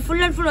 அண்ட்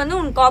ஃபுல் அண்ட் ஃபுல் வந்து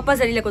காப்பர்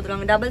சரியில்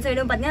கொடுத்துருக்காங்க. டபுள்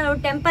சைடும் பார்த்தீங்கன்னா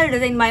ஒரு டெம்பிள்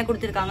டிசைன் மாதிரி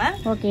கொடுத்துருக்காங்க.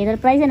 ஓகே. இதோட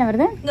பிரைஸ் என்ன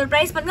வருது? இதோட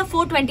பிரைஸ் பார்த்தீங்கன்னா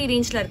 420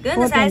 ரேஞ்சில் இருக்கு.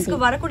 இந்த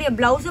சாரீஸ்க்கு வரக்கூடிய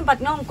பிளவுஸும்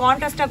பார்த்தீங்கன்னா உங்களுக்கு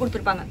கான்ட்ராஸ்டாக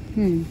கொடுத்துருப்பாங்க.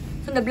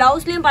 ஸோ இந்த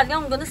பிளவுஸ்லயும் பார்த்தீங்கன்னா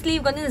உங்களுக்கு வந்து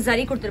ஸ்லீவ் வந்து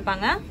ஜரி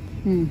கொடுத்துருப்பாங்க.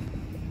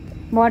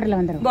 பார்டர்ல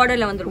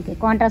வந்துரும். ஓகே.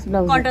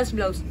 Contrast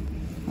blouse.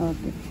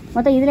 ஓகே.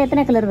 மொத்தம் இதுல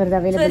எத்தனை கலர் வருது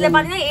அவேலபிள்? இதுல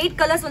பாத்தீங்கன்னா 8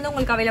 கலர்ஸ் வந்து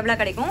உங்களுக்கு அவேலபிளா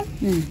கிடைக்கும்.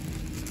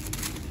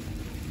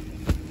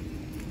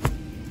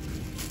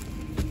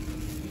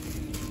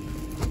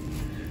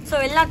 சோ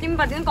எல்லாத்தையும்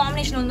பாத்தீங்கன்னா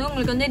காம்பினேஷன் வந்து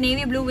உங்களுக்கு வந்து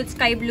navy blue with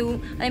sky blue,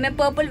 அதே மாதிரி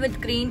purple with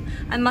green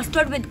and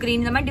mustard with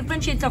green, இந்த மாதிரி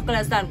டிஃபரண்ட் ஷேட்ஸ் ஆஃப்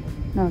கலர்ஸ் தான் இருக்கும்.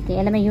 ஓகே.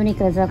 எல்லாமே யூனிக்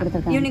கலர்ஸா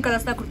கொடுத்திருக்காங்க. யூனிக்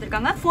கலர்ஸ் தான்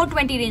கொடுத்திருக்காங்க.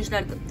 420 ரேஞ்ச்ல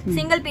இருக்கு.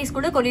 சிங்கிள் பீஸ்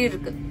கூட கொரியர்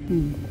இருக்கு.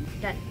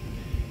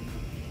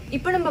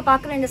 இப்போ நம்ம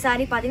பார்க்குற இந்த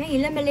சாரீ பார்த்தீங்கன்னா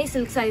இளமலை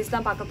சில்க் சாரீஸ்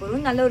தான் பார்க்க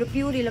போகிறோம். நல்ல ஒரு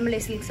பியூர் இளமலை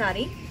சில்க்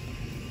சாரீ.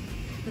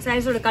 இந்த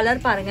சாரீஸோட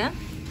கலர் பாருங்க.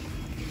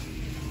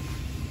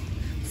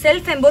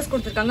 செல்ஃப் எம்போஸ்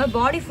கொடுத்துருக்காங்க.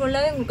 பாடி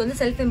ஃபுல்லாகவே உங்களுக்கு வந்து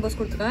செல்ஃப் எம்போஸ்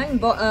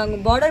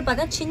கொடுத்துருக்காங்க. பார்டர்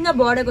பார்த்தா சின்ன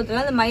பார்டர்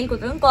கொடுத்துருக்காங்க, அந்த மயில்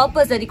கொடுத்துருக்காங்க,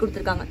 காப்பர் சரி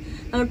கொடுத்துருக்காங்க.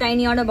 நல்ல ஒரு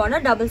டைனியான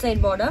பார்டர், டபுள்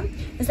சைட் பார்டர்.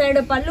 இந்த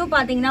சாரியோட பல்லு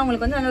பார்த்தீங்கன்னா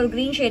உங்களுக்கு வந்து நல்ல ஒரு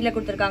கிரீன் ஷேட்ல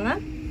கொடுத்துருக்காங்க.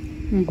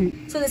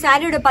 சோ இந்த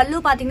சாரியோட பல்லு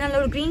பாத்தீங்கன்னா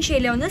ஒரு கிரீன்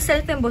ஷேட்ல வந்து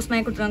செல்ஃப் எம்போஸ்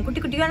மாதிரி கொடுத்துருக்காங்க.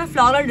 குட்டி குட்டியான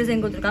ஃப்ளாரல்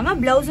டிசைன் கொடுத்துருக்காங்க.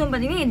 பிளவுஸும்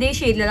பாத்தீங்கன்னா இதே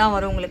ஷேட்ல தான்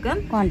வரும் உங்களுக்கு.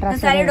 இந்த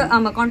சாரியோட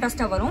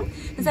கான்ட்ராஸ்டா வரும்.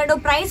 இந்த சாரியோட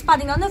பிரைஸ்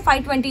பாத்தீங்கன்னா வந்து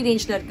 520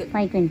 ரேஞ்ச்ல இருக்கு.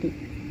 520.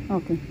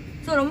 ஓகே.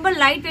 சோ ரொம்ப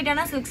லைட்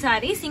வெயிட்டான சில்க்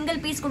சாரி, சிங்கிள்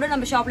பீஸ் கூட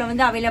நம்ம ஷாப்ல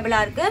வந்து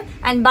அவைலபிளா இருக்கு.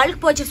 அண்ட்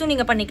பல்க் பர்ச்சேஸும்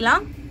நீங்க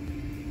பண்ணிக்கலாம்.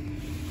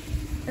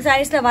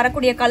 சாரீஸ்ல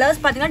வரக்கூடிய கலர்ஸ்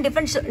பாத்தீங்கன்னா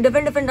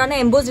டிஃபரெண்டான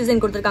எம்போஸ் டிசைன்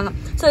கொடுத்துருக்காங்க.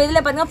 சோ இதுல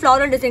பாத்தீங்கன்னா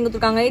ஃப்ளாரல் டிசைன்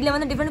கொடுத்துருக்காங்க. இதுல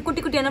வந்து டிஃபரெண்ட்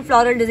குட்டி குட்டியான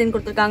ஃப்ளாரல் டிசைன்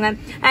கொடுத்துருக்காங்க.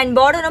 அண்ட்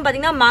பார்டரும்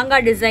பாத்தீங்கன்னா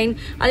மாங்காய் டிசைன்,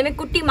 அதே மாதிரி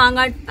குட்டி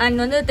மாங்காய்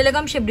அண்ட் வந்து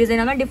திலகம் ஷேப்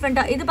டிசைன், அந்த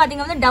டிஃபரெண்டா. இது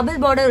பாத்தீங்கன்னா வந்து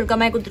டபுள் பார்டர் இருக்க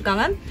மாதிரி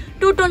கொடுத்துருக்காங்க.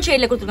 2 டோன்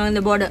ஷேட்ல கொடுத்துருக்காங்க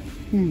இந்த பார்டர்.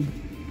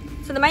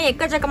 சோ இந்த மாதிரி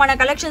எக்கச்சக்கமான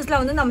கலெக்ஷன்ஸ்ல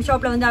வந்து நம்ம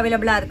ஷாப்ல வந்து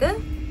அவைலபிளா இருக்கு.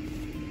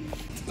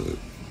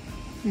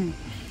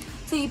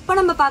 ஸோ இப்போ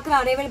நம்ம பார்க்குற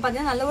அரைவல்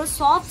பார்த்தீங்கன்னா நல்ல ஒரு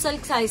சாஃப்ட்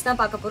சில்க் சாரீஸ் தான்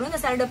பார்க்க போகிறோம். இந்த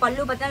சாரியோட பல்லு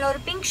பார்த்தீங்கன்னா ஒரு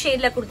பிங்க்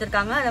ஷேடில்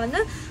கொடுத்துருக்காங்க. அதை வந்து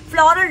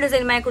ஃப்ளாரல்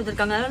டிசைன் மாதிரி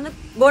கொடுத்துருக்காங்க. அதில் வந்து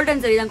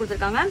கோல்டன் சரி தான்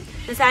கொடுத்துருக்காங்க.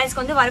 இந்த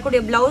சாரீஸ்க்கு வந்து வரக்கூடிய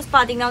பிளவுஸ்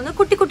பார்த்தீங்கன்னா வந்து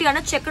குட்டி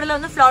குட்டியான செக்கடில்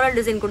வந்து ஃப்ளாரல்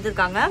டிசைன்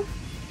கொடுத்துருக்காங்க.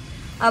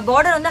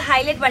 பார்டர் வந்து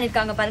ஹைலைட்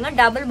பண்ணியிருக்காங்க பாருங்க,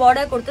 டபுள்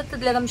பார்டர்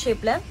கொடுத்து திலகம்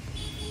ஷேப்பில்.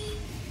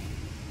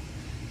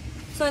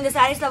 ஸோ இந்த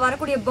சாரீஸில்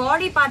வரக்கூடிய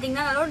பாடி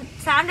பார்த்தீங்கன்னா நல்ல ஒரு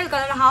சாண்டல்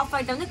கலர் ஹாஃப்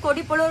ஒயிட் வந்து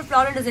கொடி போல ஒரு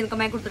ஃப்ளாரல் டிசைன்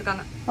மாதிரி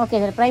கொடுத்துருக்காங்க. ஓகே.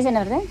 இதோட ப்ரைஸ்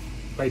என்ன வருது?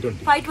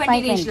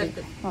 520 ரேஞ்சில்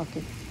இருக்கு. ஓகே.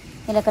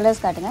 இந்த கலர்ஸ்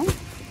காட்டுங்க.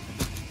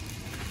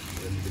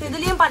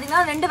 இதுலயும்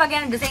பாத்தீங்கன்னா ரெண்டு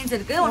வகையான டிசைன்ஸ்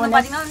இருக்கு. ஒன்னு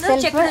பாத்தீங்கன்னா வந்து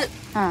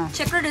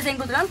செக்கர் டிசைன்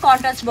கொடுத்திருக்காங்க,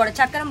 கான்ட்ராஸ்ட் பார்டர்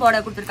சக்கரம்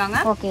பார்டர் கொடுத்திருக்காங்க.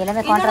 ஓகே.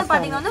 எல்லாமே கான்ட்ராஸ்ட்.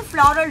 பாத்தீங்கன்னா வந்து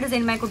ஃப்ளாரல்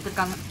டிசைன் மாதிரி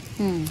கொடுத்திருக்காங்க.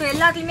 சோ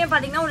எல்லாத்துலயுமே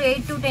பாத்தீங்கன்னா ஒரு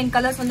 8 to 10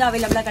 கலர்ஸ் வந்து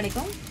அவேலபிளா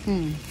கிடைக்கும்.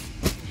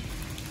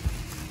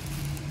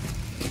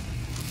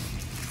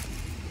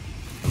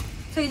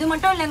 சோ இது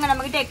மட்டும் இல்லங்க,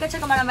 நம்ம கிட்ட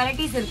எக்கச்சக்கமான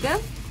வெரைட்டிஸ் இருக்கு.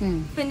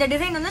 இந்த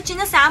டிசைன் வந்து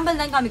சின்ன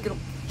சாம்பிள் தான்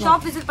காமிக்கிறோம்.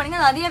 ஷாப் விசிட் பண்ணீங்க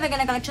நிறைய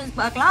வகையான கலெக்ஷன்ஸ்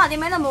பார்க்கலாம். அதே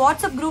மாதிரி நம்ம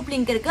வாட்ஸ்அப் குரூப்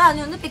லிங்க் இருக்கு,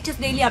 அது வந்து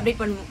பிக்சர்ஸ் டெய்லி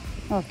அப்டேட் பண்ணுவோம்.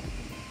 ஓகே.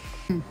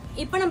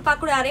 இப்போ நம்ம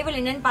பார்க்கக்கூடிய அரைவல்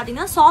என்னன்னு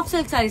பாத்தீங்கன்னா சாஃப்ட்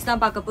சில்க் சாரீஸ்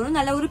தான் பார்க்க போறோம்.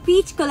 நல்ல ஒரு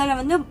பீச் கலர்ல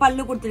வந்து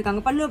பல்லு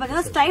கொடுத்திருக்காங்க. பல்லு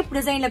பாத்தீங்கன்னா ஸ்ட்ரைப்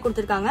டிசைன்ல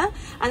கொடுத்திருக்காங்க.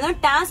 அதனால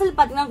டாசல்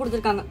பாத்தீங்கன்னா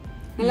கொடுத்திருக்காங்க.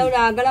 நல்ல ஒரு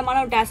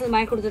அகலமான ஒரு டாசல்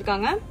மாதிரி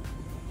கொடுத்திருக்காங்க.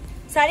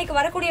 சாரிக்கு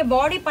வரக்கூடிய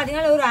பாடி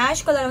பாத்தீங்கன்னா ஒரு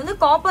ஆஷ் கலர் வந்து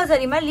காப்பர்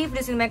சாரி மாதிரி லீஃப்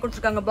டிசைன் மாதிரி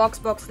கொடுத்திருக்காங்க.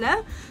 பாக்ஸ்ல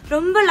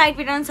ரொம்ப லைட்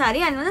வெயிட்டான சாரி.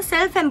 அது வந்து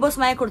செல்ஃப் எம்போஸ்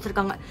மாதிரி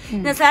கொடுத்திருக்காங்க.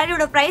 இந்த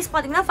சாரியோட பிரைஸ்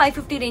பாத்தீங்கன்னா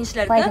 550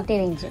 ரேஞ்ச்ல இருக்கு.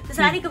 இந்த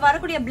சாரிக்கு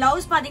வரக்கூடிய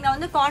பிளவுஸ் பாத்தீங்கன்னா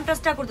வந்து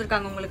கான்ட்ராஸ்டா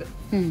கொடுத்திருக்காங்க உங்களுக்கு.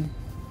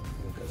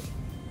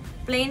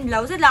 பிளேன்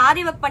பிளவுஸ் இதுல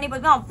ஆரி வர்க் பண்ணி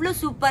பாத்தீங்கன்னா அவ்வளவு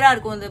சூப்பரா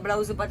இருக்கும் இந்த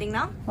பிளவுஸ்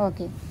பாத்தீங்கன்னா.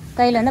 ஓகே.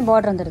 கையில வந்து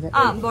border வந்துருது.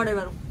 border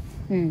வரும்.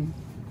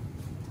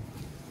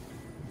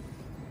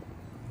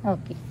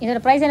 ஓகே. இதோட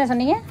பிரைஸ் என்ன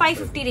சொன்னீங்க?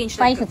 550 ரேஞ்ச்.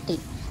 550.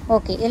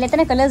 ஓகே. இதுல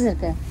எத்தனை கலர்ஸ்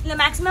இருக்கு? இல்ல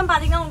மேக்ஸिमम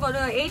பாத்தீங்கன்னா உங்களுக்கு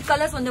ஒரு 8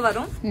 கலர்ஸ் வந்து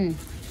வரும்.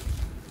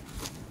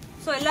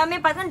 சோ எல்லாமே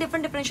பாத்தீங்கன்னா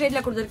டிஃபரண்ட்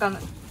ஷேட்ல கொடுத்திருக்காங்க.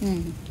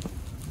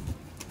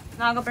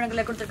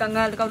 நாகப்பழங்கல கொடுத்திருக்காங்க.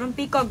 அதுக்கு அப்புறம்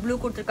பீகாக் ப்ளூ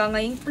கொடுத்திருக்காங்க,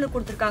 இங்க் ப்ளூ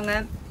கொடுத்திருக்காங்க,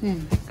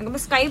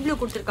 அதுக்கு ஸ்கை ப்ளூ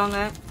கொடுத்திருக்காங்க.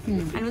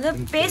 அண்ட் வந்து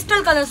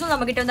பேஸ்டல் கலர்ஸும்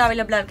நம்ம கிட்ட வந்து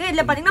அவேலபிளா இருக்கு.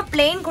 இதுல பாத்தீங்கன்னா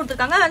பிளெயின்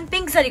கொடுத்திருக்காங்க அண்ட்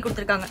பிங்க் saree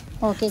கொடுத்திருக்காங்க.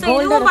 ஓகே. சோ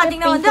இதுவும்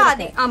பாத்தீங்கன்னா வந்து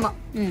அதே ஆமா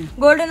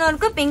கோல்டனும்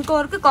இருக்கு, பிங்க்கும்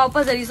இருக்கு,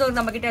 காப்பர் sarees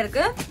நம்ம கிட்ட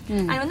இருக்கு.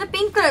 அண்ட் வந்து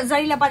பிங்க் கலர்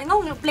சாரில பாத்தீங்கன்னா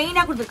உங்களுக்கு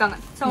பிளெயினா கொடுத்திருக்காங்க.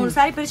 சோ ஒரு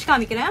saree பிரிச்சு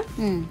காமிக்கிறேன்.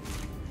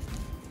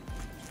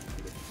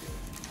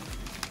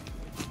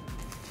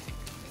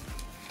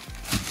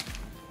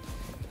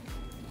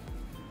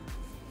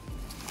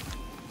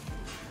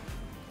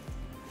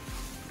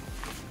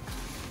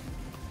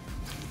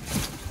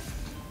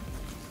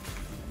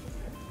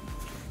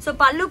 சோ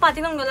பல்லு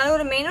பாத்தீங்கன்னா உங்களுக்கு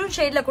ஒரு மெரூன்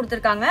ஷேட்ல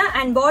கொடுத்திருக்காங்க.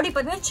 அண்ட் பாடி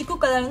பாத்தீங்கன்னா சிக்கு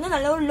கலர் வந்து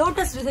நல்ல ஒரு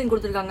லோட்டஸ் டிசைன்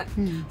கொடுத்திருக்காங்க.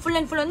 ஃபுல்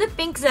அண்ட் ஃபுல் வந்து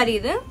பிங்க் saree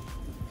இது.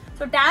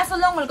 சோ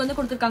டாசல் தான் உங்களுக்கு வந்து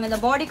கொடுத்திருக்காங்க. இந்த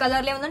பாடி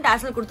கலர்லயே வந்து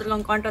டாசல்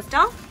கொடுத்திருக்காங்க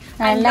கான்ட்ராஸ்டா.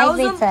 அண்ட்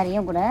லைட் வெயிட்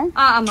சாரியும் கூட.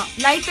 ஆமா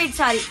லைட் வெயிட்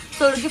saree.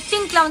 சோ ஒரு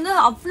கிஃப்டிங்ல வந்து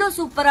அவ்வளவு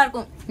சூப்பரா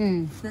இருக்கும்.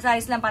 இந்த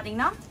sareesலாம்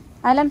பாத்தீங்கன்னா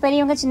அதெல்லாம்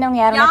பெரியவங்க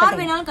சின்னவங்க யார்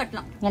வேணாலும்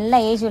கட்டலாம். எல்லா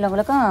ஏஜ்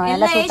உள்ளவங்களுக்கும்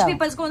எல்லா ஏஜ்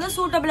பீப்பிள்ஸ்க்கும் வந்து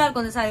சூட்டபிளா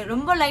இருக்கும் இந்த saree.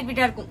 ரொம்ப லைட்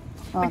வெயிட்டா இருக்கும்.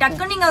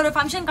 டக்குன்னு நீங்க ஒரு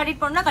ஃபங்க்ஷன்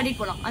கட்டிட்டு போனா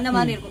கட்டிட்டு போலாம் அந்த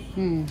மாதிரி இருக்கும்.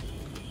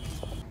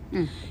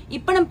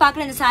 இப்ப நம்ம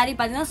பாக்குற இந்த saree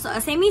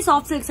பாத்தீங்கன்னா செமி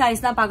சாஃப்ட் சில்க்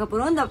sarees தான் பார்க்க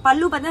போறோம். இந்த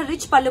பல்லு பாத்தீங்கன்னா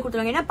ரிச் பல்லு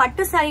கொடுத்துருக்காங்க. ஏன்னா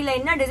பட்டு சாரில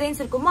என்ன டிசைன்ஸ்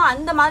இருக்குமோ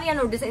அந்த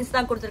மாதிரியான ஒரு டிசைன்ஸ்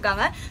தான்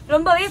கொடுத்திருக்காங்க.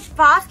 ரொம்பவே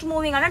ஃபாஸ்ட்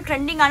மூவிங்கான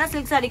ட்ரெண்டிங்கான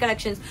சில்க் saree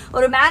கலெக்ஷன்ஸ்.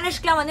 ஒரு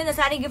மேரேஜ்க்குலாம் வந்து இந்த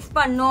saree கிஃப்ட்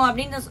பண்ணணும்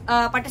அப்படின்னு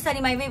பட்டு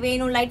saree மாதிரி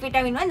வேணும், லைட்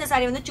வெயிட்டா வேணும், இந்த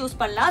saree வந்து சூஸ்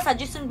பண்ணலாம்,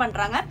 சஜஷன்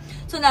பண்றாங்க.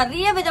 சோ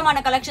நிறைய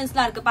விதமான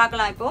கலெக்ஷன்ஸ்லாம் இருக்கு,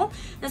 பார்க்கலாம். இப்போ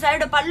இந்த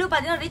சாரியோட பல்லு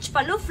பாத்தீங்கன்னா ரிச்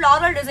பல்லு,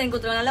 ஃபிளாரல் டிசைன்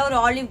கொடுத்துருக்காங்க. நல்ல ஒரு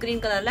ஆலிவ்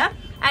கிரீன் கலர்ல.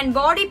 அண்ட்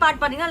பாடி பார்ட்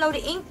பாத்தீங்கன்னா ஒரு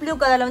இங்க் ப்ளூ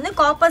கலர்ல வந்து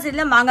காப்பர்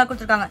சைடுல மாங்கா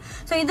கொடுத்திருக்காங்க.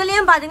 சோ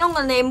இதுலயும் பாத்தீங்கன்னா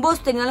உங்களுக்கு அந்த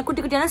எம்போஸ் தெரியும்,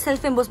 குட்டி குட்டியான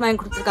செல்ஃப் எம்போஸ் மாதிரி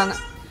கொடுத்திருக்காங்க.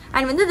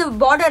 அண்ட் வந்து இது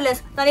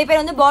பார்டர்லெஸ். நிறைய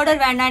பேர் வந்து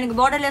பார்டர் வேண்டாம், எனக்கு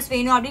பார்டர்லெஸ்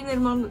வேணும்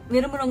அப்படின்னு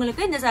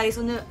விரும்புறவங்களுக்கு இந்த sarees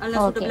வந்து நல்ல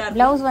சூட்டபிளா இருக்கும்.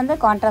 ப்ளவுஸ் வந்து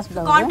கான்ட்ராஸ்ட்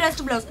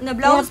ப்ளவுஸ். இந்த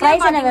ப்ளவுஸ்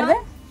பிரைஸ் என்ன வருது?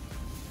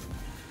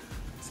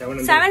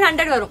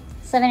 700 வரும்.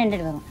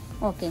 700 வரும்.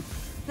 ஓகே.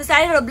 இந்த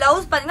சாரியோட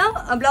பிளவுஸ்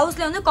பாத்தீங்கன்னா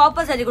பிளவுஸ்ல வந்து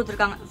காப்பர் saree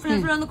கொடுத்திருக்காங்க.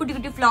 ஃபுல் வந்து குட்டி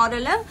குட்டி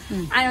ஃபிளாரல்.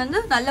 அண்ட் வந்து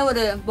நல்ல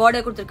ஒரு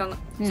பார்டர் கொடுத்திருக்காங்க.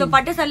 சோ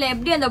பட்டு சாரில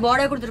எப்படி அந்த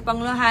பார்டர்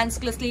கொடுத்திருப்பாங்களோ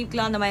ஹேண்ட்ஸ்க்கு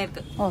ஸ்லீவ்க்கு அந்த மாதிரி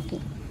இருக்கு. ஓகே.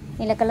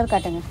 இல்ல கலர்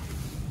காட்டுங்க.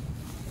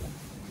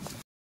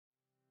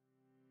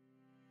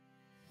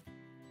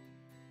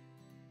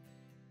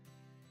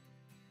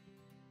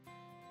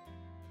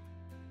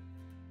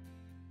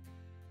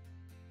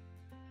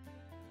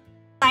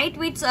 லைட்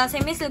வெயிட்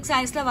செமி சில்க்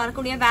சாரீஸ்ல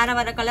வரக்கூடிய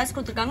வேற கலர்ஸ்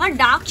கொடுத்திருக்காங்க.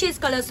 டார்க் ஷேட்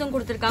கலர்ஸும்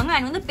கொடுத்திருக்காங்க.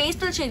 அண்ட் வந்து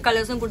பேஸ்டல் ஷேட்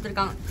கலர்ஸும்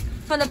கொடுத்திருக்காங்க.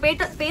 சோ அந்த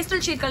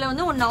பேஸ்டல் ஷேட் கலர்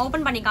வந்து ஒன்னு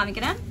ஓபன் பண்ணி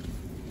காமிக்கிறேன்.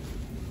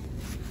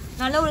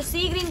 நல்ல ஒரு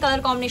சீ கிரீன்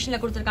கலர்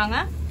காம்பினேஷன்ல கொடுத்திருக்காங்க.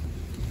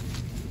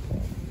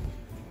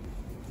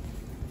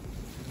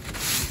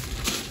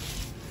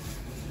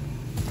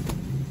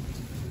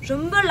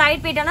 ரொம்ப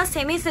லைட் வெயிட்டான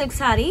செமி சில்க்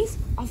சாரீஸ்.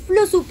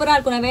 அவ்வளவு சூப்பரா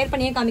இருக்கும். நான் வேர்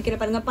பண்ணியே காமிக்கிறேன்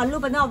பாருங்க. பல்லு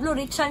பாத்தீங்கன்னா அவ்வளவு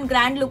ரிச் அண்ட்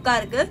கிராண்ட் லுக்கா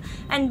இருக்கு.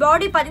 அண்ட்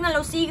பாடி பாத்தீங்கன்னா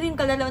நல்ல சீ கிரீன்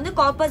கலர்ல வந்து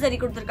காப்பர் saree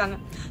கொடுத்திருக்காங்க.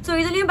 சோ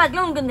இதுலயும்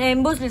பாத்தீங்கன்னா உங்களுக்கு இந்த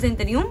எம்போஸ் டிசைன்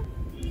தெரியும்.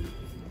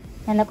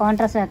 நல்ல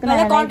கான்ட்ராஸ்டா இருக்கு.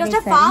 நல்ல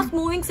கான்ட்ராஸ்டா ஃபாஸ்ட்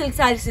மூவிங் சில்க்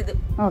sarees இது.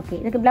 ஓகே.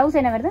 இதுக்கு பிளவுஸ்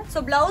என்ன வருது?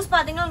 சோ பிளவுஸ்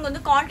பாத்தீங்கன்னா உங்களுக்கு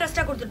வந்து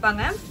கான்ட்ராஸ்டா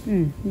கொடுத்திருப்பாங்க.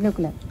 Blue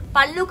colour.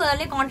 பல்லு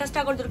கலர்லயே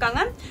கான்ட்ராஸ்டா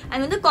கொடுத்திருக்காங்க.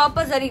 அண்ட் வந்து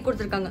காப்பர் saree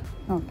கொடுத்திருக்காங்க.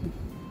 ஓகே.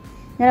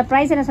 இதோட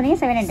பிரைஸ் என்ன சொன்னீங்க?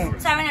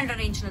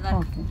 700 ரேஞ்ச்ல தான்.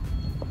 ஓகே.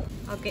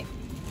 ஓகே.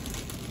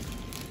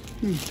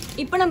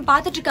 இப்போ நம்ம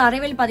பார்த்துட்டு இருக்க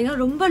அரைவேல்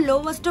பாத்தீங்கன்னா ரொம்ப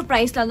லோவஸ்ட்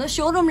பிரைஸ்ல வந்து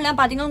ஷோரூம்ல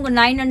பாத்தீங்கன்னா உங்க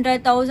 900,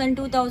 1000,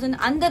 2000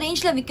 அந்த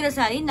ரேஞ்ச்ல விக்கிற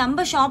saree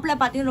நம்ம ஷாப்ல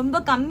பாத்தீங்கன்னா ரொம்ப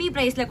கம்மி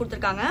பிரைஸ்ல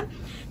கொடுத்திருக்காங்க.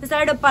 இந்த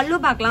சாரியோட பல்லு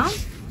பார்க்கலாம்.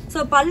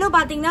 சோ பல்லு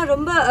பாத்தீங்கன்னா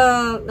ரொம்ப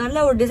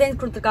நல்ல ஒரு டிசைன்ஸ்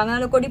கொடுத்திருக்காங்க.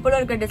 நல்ல கொடி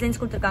போல இருக்க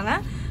டிசைன்ஸ் கொடுத்திருக்காங்க.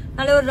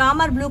 நல்ல ஒரு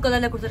ராமர் ப்ளூ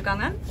கலர்ல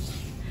கொடுத்திருக்காங்க.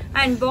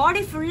 அண்ட்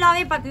பாடி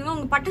ஃபுல்லாவே பாத்தீங்கன்னா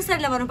உங்க பட்டு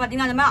சைடுல வரும்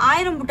பாத்தீங்கன்னா அந்த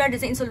மாதிரி 1000 புட்டா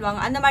டிசைன்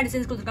சொல்லுவாங்க, அந்த மாதிரி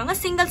டிசைன்ஸ் கொடுத்திருக்காங்க.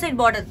 Single side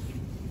border.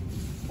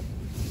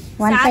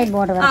 One side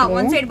border வருது.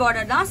 ஒன் சைடு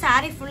பார்டர் தான்.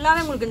 saree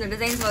ஃபுல்லாவே உங்களுக்கு இந்த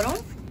டிசைன்ஸ் வரும்.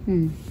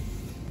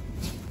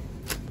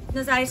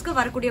 இந்த sareesக்கு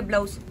வரக்கூடிய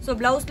பிளவுஸ். சோ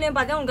பிளவுஸ்லயும்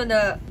பார்த்தா உங்களுக்கு அந்த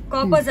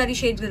காப்பர் saree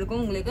ஷேட்ஸ்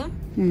இருக்கும் உங்களுக்கு.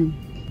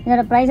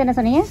 இதோட பிரைஸ் என்ன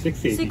சொன்னீங்க?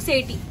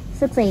 680.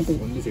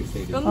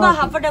 680. ரொம்ப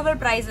அஃபோர்டபிள்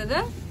பிரைஸ் இது.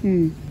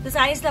 இந்த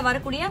sareesல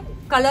வரக்கூடிய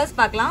கலர்ஸ்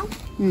பார்க்கலாம்.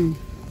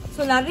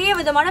 சோ நிறைய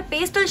விதமான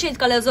பேஸ்டல்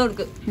ஷேட் கலர்ஸும்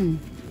இருக்கு.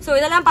 சோ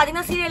இதெல்லாம்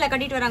பாத்தீங்கன்னா சீரியல்ல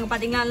கட்டிட்டு வராங்க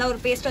பாத்தீங்கன்னா நல்ல ஒரு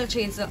பேஸ்டல்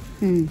ஷேட்ஸ்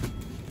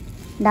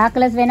டார்க்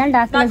கலர்ஸ் வேணா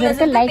டார்க் கலர்ஸ்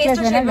இருக்கு லைட்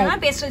கலர்ஸ் வேணா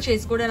பேஸ்டல்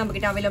ஷேட்ஸ் கூட நம்ம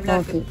கிட்ட அவேலபிளா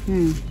இருக்கு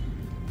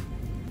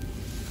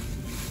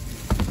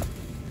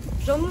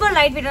ரொம்ப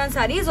லைட் வெயிட்டான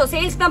சாரி சோ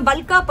சேல்ஸ்க்கு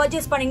பல்கா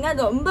பர்ச்சேஸ் பண்ணீங்கன்னா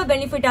அது ரொம்ப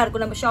பெனிஃபிட்டா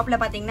இருக்கும் நம்ம ஷாப்ல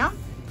பாத்தீங்கன்னா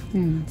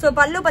சோ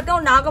பல்லு பார்த்தா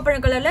ஒரு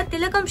நாகப்பழம் கலர்ல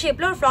திலகம்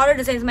ஷேப்ல ஒரு ஃப்ளாரல்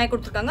டிசைன்ஸ் மாதிரி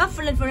கொடுத்திருக்காங்க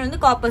ஃபுல் அண்ட் ஃபுல் வந்து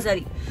காப்பர்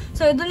சாரி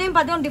சோ இதுலயும்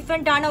பார்த்தா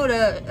டிஃபரெண்டான ஒரு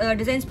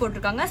டிசைன்ஸ்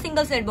போட்டுருக்காங்க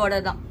சிங்கிள் சைடு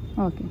பார்டர் தான்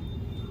ஓகே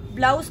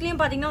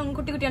பிளவுஸ்லயும் பாத்தீங்கன்னா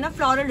குட்டி குட்டியான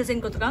ஃப்ளாரல்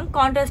டிசைன் கொடுத்திருக்காங்க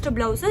கான்ட்ராஸ்ட்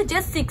பிளவுஸ்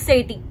ஜஸ்ட்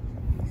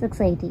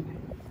 680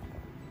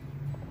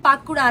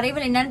 பாக்கூட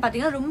அரைவல் என்னன்னு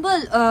பாத்தீங்கன்னா ரொம்ப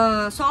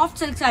சாஃப்ட்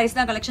சில்க் சாரீஸ்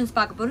தான் கலெக்ஷன்ஸ்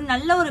பார்க்க போறோம்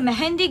நல்ல ஒரு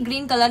மெஹந்தி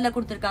கிரீன் கலர்ல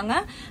கொடுத்திருக்காங்க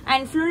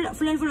அண்ட் ஃபுல்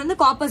அண்ட் ஃபுல் வந்து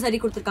காப்பர் சாரி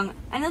கொடுத்திருக்காங்க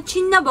அண்ட்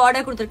சின்ன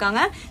பார்டர்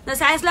கொடுத்திருக்காங்க இந்த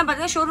சாரீஸ் எல்லாம்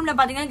பாத்தீங்கன்னா ஷோரூம்ல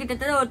பாத்தீங்கன்னா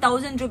கிட்டத்தட்ட ஒரு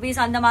 1000 rupees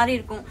அந்த மாதிரி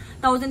இருக்கும்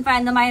 1500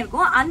 அந்த மாதிரி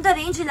இருக்கும் அந்த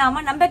ரேஞ்ச்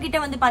இல்லாம நம்ம கிட்ட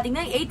வந்து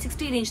பாத்தீங்கன்னா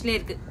 860 ரேஞ்ச்ல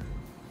இருக்கு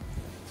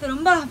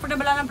ரொம்ப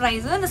அஃபோர்டபிளான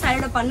பிரைஸ் இந்த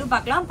சாரியோட பல்லு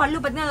பார்க்கலாம் பல்லு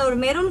பாத்தீங்கன்னா ஒரு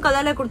மெரூன்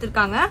கலர்ல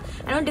கொடுத்திருக்காங்க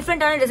அண்ட்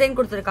டிஃபரெண்டான டிசைன்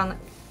கொடுத்திருக்காங்க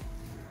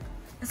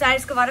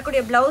சாரீஸ்க்கு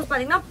வரக்கூடிய பிளவுஸ்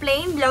பாத்தீங்கன்னா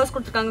பிளெயின் பிளவுஸ்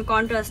கொடுத்திருக்காங்க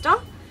கான்ட்ராஸ்டா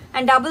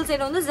அண்ட் டபுள்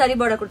சைடு வந்து ஜரி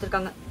பார்டர்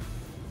கொடுத்திருக்காங்க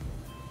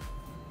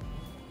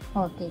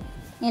ஓகே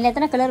இதுல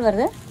எத்தனை கலர்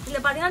வருது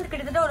இதுல பாத்தீங்கன்னா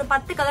கிட்டத்தட்ட ஒரு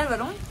 10 கலர்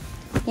வரும்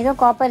இது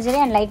copper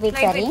zari and light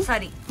weight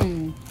sorry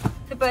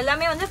இப்போ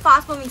எல்லாமே வந்து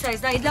ஃபாஸ்ட் மூவிங்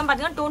சாரீஸ் தான் இதெல்லாம்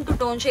பாத்தீங்கன்னா டோன் டு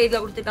டோன்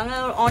ஷேட்ல கொடுத்திருக்காங்க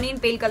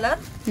ஆனியன் பேல் கலர்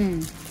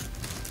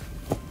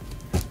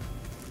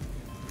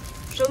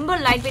ரொம்ப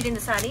லைட் வெயிட்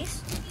இந்த சாரீஸ்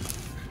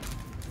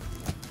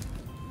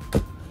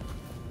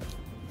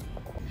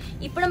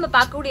இப்போ நம்ம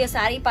பார்க்கக்கூடிய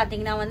சாரி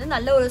பாத்தீங்கன்னா வந்து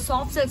நல்ல ஒரு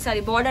சாஃப்ட் சில்க்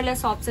சாரி பார்டர்ல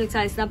சாஃப்ட் சில்க்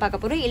சாரீஸ் தான்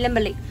பார்க்க போறோம்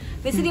இளம்பலை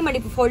விசிறி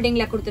மடிப்பு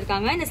ஃபோல்டிங்ல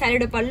கொடுத்திருக்காங்க இந்த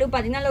சாரியோட பல்லு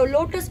பாத்தீங்கன்னா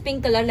லோட்டஸ்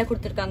பிங்க் கலர்ல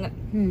கொடுத்திருக்காங்க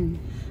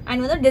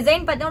அண்ட் வந்து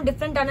டிசைன் பாத்தீங்கன்னா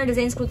டிஃபரெண்டான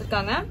டிசைன்ஸ்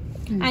கொடுத்திருக்காங்க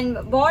அண்ட்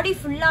பாடி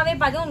ஃபுல்லாவே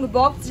பாத்தீங்கன்னா உங்க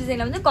பாக்ஸ்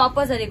டிசைன்ல வந்து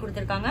காப்பர் சாரி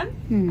கொடுத்திருக்காங்க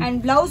அண்ட்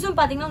பிளவுஸும்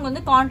பாத்தீங்கன்னா உங்களுக்கு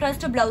வந்து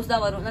கான்ட்ராஸ்ட் பிளவுஸ்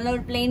தான் வரும் நல்ல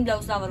ஒரு பிளெயின்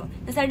பிளவுஸ் தான் வரும்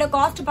இந்த சாரியோட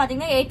காஸ்ட்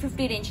பாத்தீங்கன்னா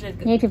 850 ரேஞ்ச்ல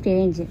இருக்கு 850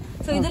 ரேஞ்ச்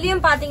சோ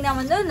இதுலயும் பாத்தீங்கன்னா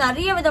வந்து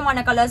நிறைய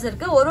விதமான கலர்ஸ்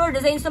இருக்கு ஒரு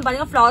டிசைன்ஸும்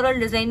பாத்தீங்கன்னா ஃப்ளாரல்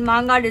டிசைன்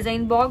மாங்கா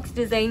டிசைன் பாக்ஸ்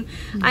டிசைன்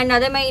அண்ட்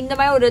அதே மாதிரி இந்த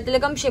மாதிரி ஒரு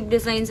திலகம் ஷேப்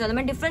டிசைன்ஸ் அந்த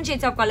மாதிரி டிஃபரெண்ட்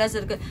ஷேட்ஸ் ஆஃப் கலர்ஸ்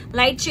இருக்கு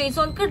லைட்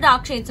ஷேட்ஸும் இருக்கு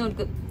டார்க் ஷேட்ஸும்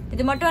இருக்கு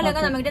இது மட்டும்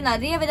இல்லங்க நம்ம கிட்ட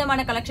நிறைய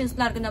விதமான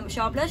கலெக்ஷன்ஸ்லாம் இருக்கு நம்ம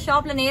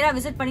ஷாப்ல நேரா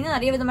விசிட் பண்ணி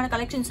நிறைய விதமான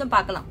கலெக்ஷன்ஸும்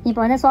பார்க்கலாம்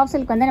இப்போ வந்து சாஃப்ட்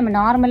சில்க் வந்து நம்ம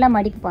நார்மலா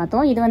மடிப்பு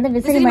பார்த்தோம் இது வந்து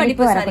விசிறி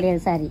மடிப்பு வரக்கூடிய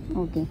சாரி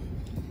ஓகே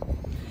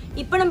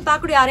இப்போ நம்ம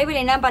பார்க்கக்கூடிய அரைவில்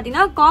என்ன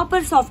பாத்தீங்கன்னா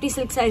காப்பர் சாஃப்டி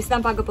சில்க் சாரீஸ்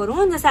தான் பார்க்க போறோம்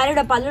இந்த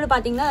சாரியோட பல்லோட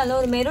பாத்தீங்கன்னா நல்ல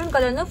ஒரு மெரூன்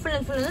கலர்ல ஃபுல்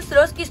அண்ட் ஃபுல் வந்து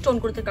சிரோஸ்கி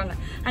ஸ்டோன் கொடுத்திருக்காங்க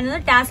அண்ட்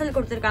வந்து டாசல்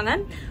கொடுத்திருக்காங்க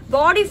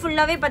பாடி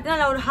ஃபுல்லாவே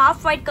பாத்தீங்கன்னா ஒரு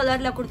ஹாஃப் ஒயிட்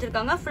கலர்ல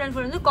கொடுத்திருக்காங்க ஃபுல் அண்ட்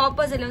ஃபுல் வந்து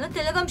காப்பர் சைடுல வந்து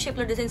திலகம்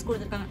ஷேப்ல டிசைன்ஸ்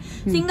கொடுத்திருக்காங்க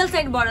சிங்கிள்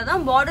சைடு பார்டர்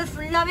தான் பார்டர்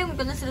ஃபுல்லாவே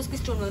உங்களுக்கு வந்து சிரோஸ்கி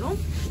ஸ்டோன் வரும்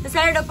இந்த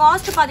சாரியோட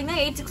காஸ்ட் பாத்தீங்கன்னா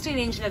 860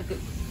 ரேஞ்ச்ல இருக்கு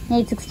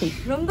 860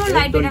 ரொம்ப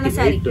லைட் வெயிட்டான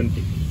சாரி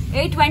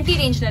 820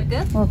 ரேஞ்ச்ல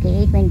இருக்கு ஓகே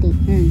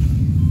 820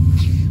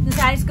 இந்த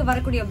சாரீஸ்க்கு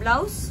வரக்கூடிய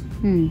பிளவுஸ்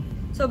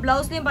சோ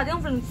பிளவுஸ்லயும்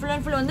பாத்தீங்கன்னா ஃபுல்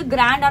அண்ட் ஃபுல் வந்து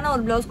கிராண்டான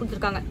ஒரு பிளவுஸ்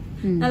கொடுத்திருக்காங்க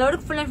நல்ல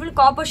ஃபுல் அண்ட் ஃபுல்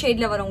காப்பர்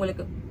ஷேட்ல வரும்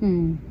உங்களுக்கு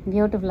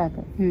பியூட்டிஃபுல்லா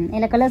இருக்கு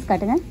இல்ல கலர்ஸ்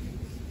காட்டுங்க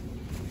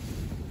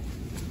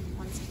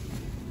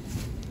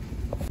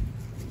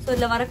சோ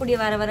இதுல வரக்கூடிய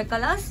வேற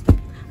கலர்ஸ்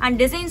அண்ட்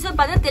டிசைன்ஸும்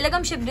பாத்தீங்கன்னா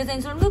திலகம் ஷேப்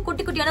டிசைன்ஸ் வந்து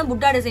குட்டி குட்டியான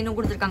புட்டா டிசைனும்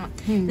கொடுத்திருக்காங்க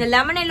இந்த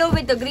லெமன் எல்லோ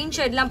வித் கிரீன்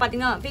ஷேட்லாம்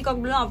பாத்தீங்கன்னா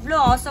பீகாக் ப்ளூ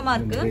அவ்வளவு ஆசமா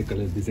இருக்கு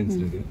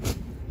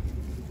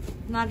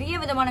நிறைய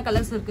விதமான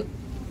கலர்ஸ் இருக்கு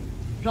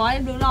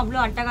ராயல் ப்ளூலாம்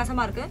அவ்வளவு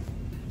அட்டகாசமா இருக்கு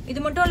இது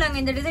மட்டும் இல்லங்க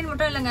இந்த டிசைன்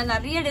மட்டும் இல்லங்க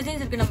நிறைய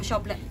டிசைன்ஸ் இருக்கு நம்ம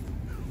ஷாப்ல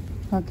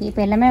ஓகே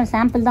இப்போ எல்லாமே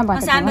சாம்பிள் தான்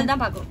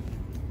பாக்குறோம்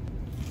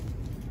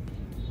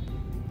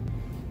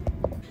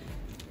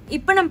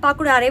இப்போ நம்ம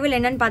பார்க்கக்கூடிய அரைவல்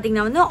என்னன்னு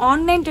பாத்தீங்கன்னா வந்து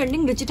online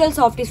trending digital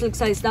softy silk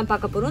saris தான்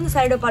பார்க்க போறோம் இந்த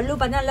சாரியோட பல்லு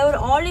பாத்தீங்கன்னா நல்ல ஒரு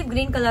ஆலிவ்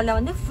கிரீன் கலர்ல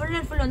வந்து ஃபுல்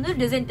அண்ட் ஃபுல் வந்து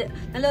டிசைன்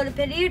நல்ல ஒரு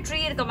பெரிய ட்ரீ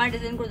இருக்க மாதிரி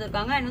டிசைன்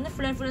கொடுத்திருக்காங்க அண்ட் வந்து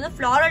ஃபுல் அண்ட் ஃபுல் வந்து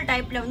ஃப்ளாரல்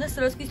டைப்ல வந்து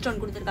சிரோஸ்கி ஸ்டோன்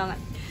கொடுத்திருக்காங்க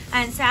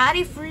அண்ட்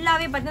சாரி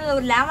ஃபுல்லாவே பாத்தீங்கன்னா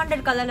ஒரு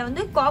லாவெண்டர் கலர்ல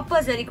வந்து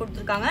காப்பர் சரி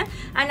கொடுத்திருக்காங்க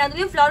அண்ட்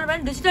அதுலயும் ஃப்ளாரல்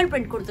பண்ணி டிஜிட்டல்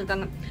பிரிண்ட்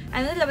கொடுத்திருக்காங்க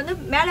அண்ட் இதுல வந்து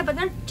மேல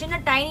பாத்தீங்கன்னா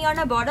சின்ன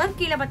டைனியான பார்டர்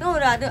கீழே பாத்தீங்கன்னா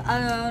ஒரு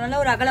நல்ல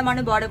ஒரு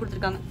அகலமான பார்டர்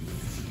கொடுத்திருக்காங்க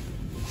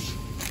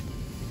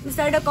இந்த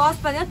சாரியோட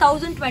காஸ்ட் பாத்தீங்கன்னா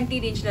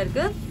 1020 ரேஞ்ச்ல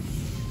இருக்கு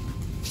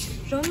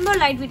ரொம்ப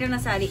லைட் வெயிட்டான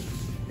சாரி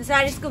இந்த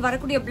சாரீஸ்க்கு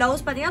வரக்கூடிய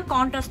பிளவுஸ் பாத்தீங்கன்னா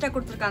கான்ட்ராஸ்டா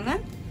கொடுத்திருக்காங்க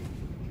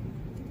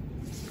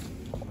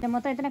இந்த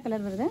மொத்தம் எத்தனை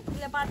கலர் வருது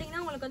இதுல பாத்தீங்கன்னா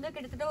உங்களுக்கு வந்து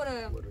கிட்டத்தட்ட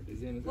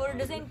ஒரு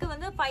டிசைனுக்கு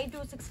வந்து 5 to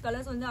 6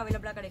 கலர்ஸ் வந்து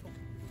அவேலபிளா கிடைக்கும்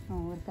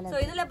ஒரு கலர் சோ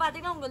இதுல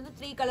பாத்தீங்கன்னா உங்களுக்கு வந்து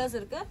 3 கலர்ஸ்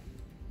இருக்கு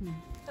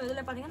சோ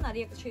இதுல பாத்தீங்கன்னா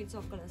நிறைய shades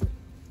of colours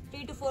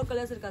 3 to 4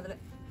 colours இருக்கு அதுல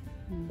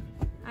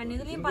அண்ட்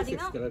இதுலயும்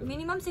பாத்தீங்கன்னா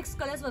மினிமம் 6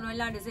 கலர்ஸ் வரும்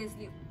எல்லா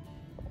டிசைன்ஸ்லயும்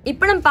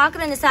இப்போ நம்ம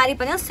பாக்குற இந்த சாரி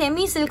பாத்தீங்கன்னா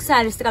செமி சில்க்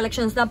சாரீஸ்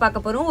கலெக்ஷன்ஸ் தான்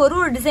பார்க்க போறோம் ஒரு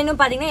டிசைனும்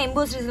பாத்தீங்கன்னா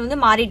எம்போஸ் டிசைன் வந்து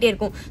மாறிட்டே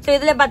இருக்கும் சோ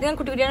இதுல பாத்தீங்கன்னா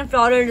குட்டி குட்டியான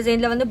ஃப்ளாரல்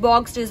டிசைன்ல வந்து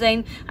பாக்ஸ்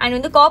டிசைன் அண்ட்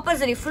வந்து காப்பர்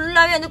சரி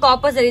ஃபுல்லாவே வந்து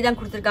காப்பர் சரி தான்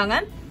கொடுத்திருக்காங்க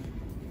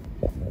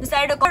இந்த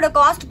சாரியோட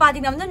காஸ்ட்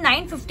பாத்தீங்கன்னா வந்து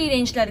 950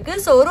 ரேஞ்ச்ல இருக்கு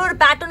சோ ஒரு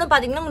பேட்டர்னும்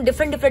பாத்தீங்கன்னா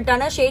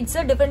டிஃபரெண்டான ஷேட்ஸ்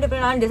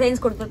டிஃபரெண்டான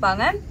டிசைன்ஸ்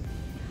கொடுத்திருப்பாங்க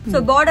சோ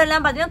பார்டர்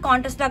எல்லாம் பாத்தீங்கன்னா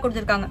கான்ட்ராஸ்டா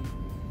கொடுத்திருக்காங்க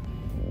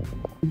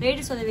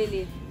ரேட் சொல்லவே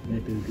இல்லையே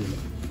ரேட் இருக்கு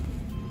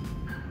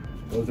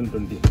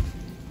 1020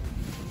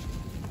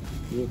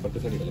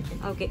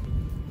 ஓகே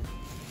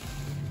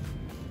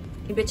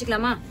இப்போ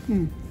வெச்சுக்கலாமா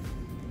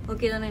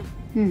ஓகே தானே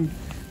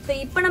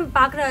இப்போ நம்ம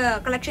பார்க்குற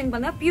கலெக்ஷன்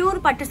பார்த்தா பியூர்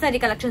பட்டு சாரி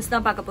கலெக்ஷன்ஸ்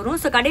தான் பார்க்க போகிறோம்.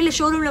 ஸோ கடையில்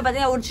ஷோரூமில்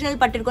பார்த்தீங்கன்னா ஒரிஜினல்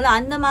பட்டு இருக்குல்ல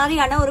அந்த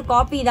மாதிரியான ஒரு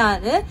காப்பி தான்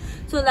அது.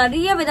 ஸோ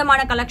நிறைய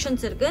விதமான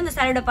கலெக்ஷன்ஸ் இருக்கு. இந்த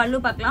சாரியோட பல்லு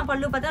பார்க்கலாம்.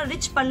 பல்லு பார்த்தா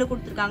ரிச் பல்லு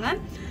கொடுத்துருக்காங்க.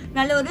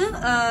 நல்ல ஒரு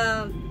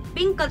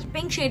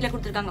பிங்க் ஷேட்ல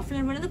கொடுத்துருக்காங்க.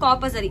 ஃபுல் வந்து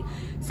காப்பர் சாரி.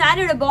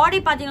 சாரியோட பாடி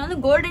பார்த்தீங்கன்னா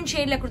வந்து கோல்டன்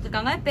ஷேட்ல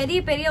கொடுத்துருக்காங்க. பெரிய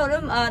பெரிய ஒரு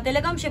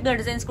தெலகம் ஷேப்ல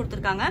டிசைன்ஸ்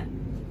கொடுத்துருக்காங்க.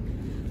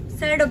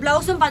 சாரியோட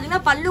பிளவுஸும்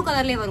பார்த்தீங்கன்னா பல்லு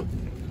கலர்லேயே வரும்.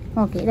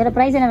 ஓகே, இதோட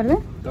பிரைஸ் என்ன வருது?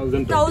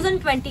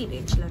 1020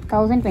 ரேஞ்ச்ல.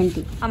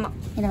 1020. ஆமா,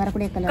 இது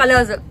வரக்கூடிய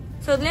கலர்ஸ்.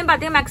 ஸோ இதுலயும்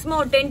பாத்தீங்கன்னா மேக்ஸிமம்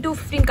ஒரு 10 to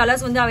 15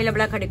 கலர்ஸ் வந்து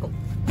அவைலபிளா கிடைக்கும்.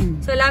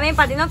 ஸோ எல்லாமே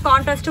பாத்தீங்கன்னா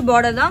கான்ட்ராஸ்ட்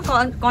பார்டர் தான்,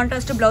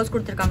 கான்ட்ராஸ்ட் பிளவுஸ்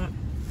கொடுத்துருக்காங்க.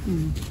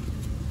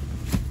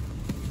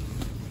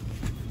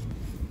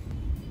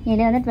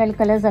 இதுல வந்து 12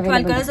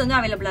 கலர்ஸ் வந்து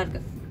அவைலபிளா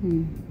இருக்கு.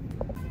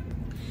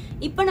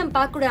 இப்போ நம்ம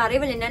பார்க்கக்கூடிய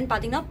அரைவல் என்னன்னு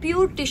பாத்தீங்கன்னா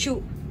பியூர்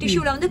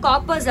டிஷ்யூல வந்து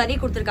காப்பர் ஜரி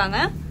கொடுத்துருக்காங்க.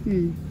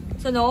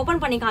 ஸோ இந்த ஓப்பன்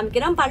பண்ணி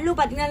காமிக்கிறேன். பல்லு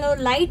பார்த்தீங்கன்னா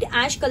ஒரு லைட்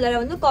ஆஷ் கலர்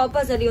வந்து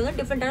காப்பர் சரி வந்து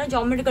டிஃப்ரெண்டான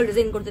ஜாமெட்ரிக்கல்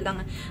டிசைன்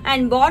கொடுத்துருக்காங்க.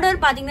 அண்ட் பார்டர்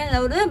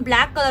பார்த்தீங்கன்னா ஒரு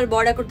பிளாக் கலர்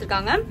பார்டர்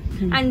கொடுத்துருக்காங்க.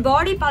 அண்ட்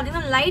பாடி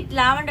பார்த்தீங்கன்னா லைட்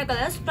லாவெண்டர்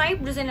கலர்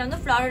ஸ்ட்ரைப் டிசைன்ல வந்து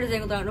ஃபிளாரல்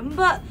டிசைன் கொடுத்துருக்காங்க.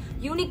 ரொம்ப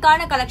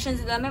யூனிக்கான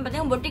கலெக்ஷன்ஸ் எல்லாமே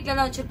பார்த்தீங்கன்னா பொட்டிக்ல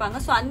தான் வச்சிருப்பாங்க.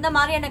 ஸோ அந்த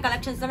மாதிரியான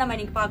கலெக்ஷன்ஸ் தான் நம்ம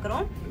இன்னைக்கு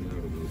பார்க்குறோம்.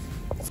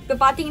 இப்போ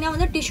பார்த்தீங்கன்னா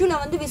வந்து டிஷ்யூல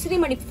வந்து விசிறி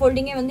மடிப்பு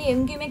ஃபோல்டிங்கே வந்து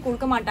எங்கேயுமே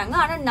கொடுக்க மாட்டாங்க.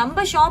 ஆனால்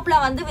நம்ம ஷாப்ல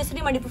வந்து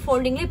விசிறி மடிப்பு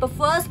ஃபோல்டிங்ல இப்போ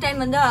ஃபர்ஸ்ட்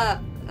டைம் வந்து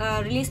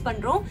ரிலீஸ்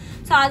பண்றோம்.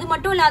 சோ அது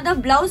மட்டும் இல்லாத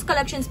பிளவுஸ்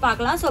கலெக்ஷன்ஸ்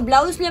பார்க்கலாம். சோ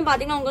பிளவுஸ்லயும்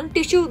பாத்தீங்கன்னா உங்களுக்கு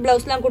டிஷ்யூ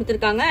பிளவுஸ்லாம்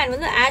கொடுத்துருக்காங்க. அண்ட்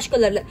வந்து ஆஷ்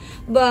கலர்ல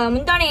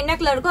முந்தான என்ன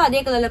கலர் இருக்கோ அதே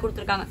கலர்ல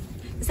கொடுத்துருக்காங்க.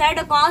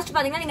 சாரியோட காஸ்ட்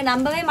பாத்தீங்கன்னா நீங்க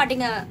நம்பவே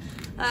மாட்டீங்க.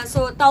 சோ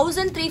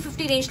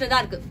 1350 ரேஞ்ச்ல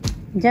தான் இருக்கு.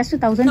 ஜஸ்ட்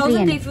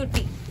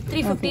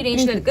 1350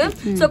 ரேஞ்ச்ல இருக்கு.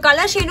 சோ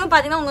கலர் ஷேடும்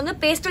பாத்தீங்கன்னா உங்களுக்கு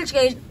வந்து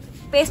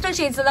பேஸ்டல்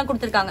ஷேட்ஸ்ல தான்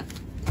கொடுத்துருக்காங்க.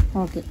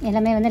 ஓகே,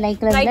 எல்லாமே வந்து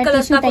லைட் கலர்ல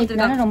டிஷ்யூ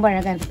டைப்ல ரொம்ப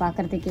அழகா இருக்கு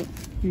பார்க்கிறதுக்கு.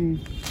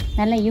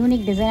 நல்ல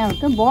யூனிக் டிசைனா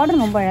இருக்கு.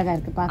 பார்டர் ரொம்ப அழகா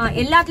இருக்கு பாக்க.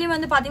 எல்லாத்துலயும்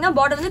வந்து பாத்தீங்கன்னா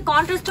பார்டர் வந்து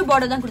கான்ட்ராஸ்ட்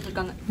பார்டர் தான்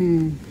கொடுத்திருக்காங்க.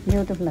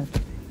 பியூட்டிஃபுல்லா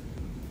இருக்கு.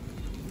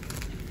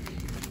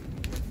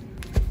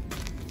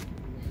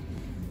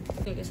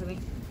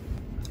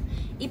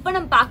 இப்போ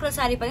நம்ம பாக்குற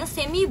சாரி பாத்தீங்கன்னா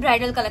செமி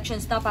பிரைடல்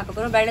கலெக்ஷன்ஸ் தான் பார்க்க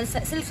போறோம். பிரைடல்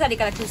சில்க் சாரி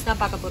கலெக்ஷன்ஸ்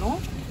தான் பார்க்க போறோம்.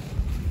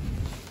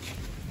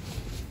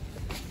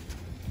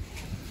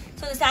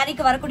 சோ இந்த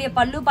சாரிக்கு வரக்கூடிய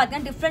பல்லு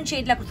பாத்தீங்கன்னா டிஃப்ரெண்ட்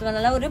ஷேட்ல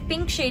கொடுத்திருக்காங்க. நல்ல ஒரு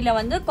பிங்க் ஷேட்ல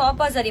வந்து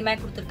காப்பர் ஜரி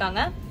மேட்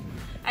கொடுத்திருக்காங்க.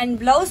 அண்ட்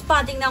பிளவுஸ்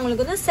பாத்தீங்கன்னா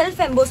உங்களுக்கு வந்து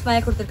செல்ஃப் எம்போஸ்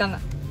மாதிரி கொடுத்துருக்காங்க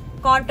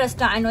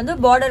கான்ட்ராஸ்டா. அண்ட் வந்து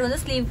பார்டர் வந்து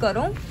ஸ்லீவ்க்கு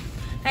வரும்.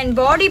 அண்ட்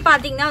பாடி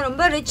பாத்தீங்கன்னா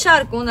ரொம்ப ரிச்சா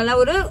இருக்கும். நல்லா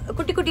ஒரு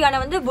குட்டி குட்டியான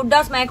வந்து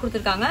புட்டாஸ் மாதிரி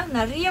கொடுத்துருக்காங்க.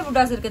 நிறைய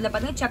புட்டாஸ் இருக்கு. இதுல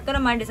பாத்தீங்கன்னா சக்கர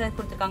மாதிரி டிசைன்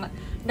கொடுத்துருக்காங்க.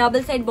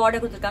 டபுள் சைட்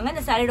பார்டர் கொடுத்துருக்காங்க.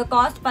 இந்த சாரியோட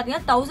காஸ்ட்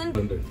பாத்தீங்கன்னா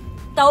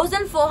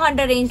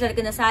 1400 ரேஞ்ச்ல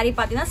இருக்கு. இந்த சாரி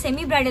பாத்தீங்கன்னா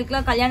செமி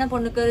பிரைடலுக்குலாம், கல்யாண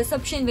பொண்ணுக்கு,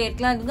 ரிசப்ஷன்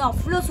வேர்க்குலாம் இது வந்து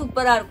அவ்வளோ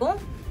சூப்பரா இருக்கும்.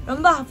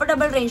 ரொம்ப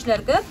அஃபோர்டபுள் ரேஞ்ச்ல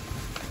இருக்கு.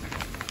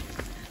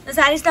 இந்த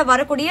சாரீஸ்ல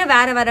வரக்கூடிய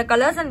வேற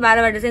கலர்ஸ் அண்ட்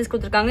வேற டிசைன்ஸ்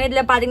கொடுத்துருக்காங்க.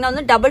 இதுல பாத்தீங்கன்னா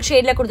வந்து டபுள்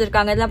ஷேட்ல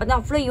கொடுத்துருக்காங்க. இதுல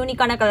பாத்தீங்கன்னா அவ்வளவு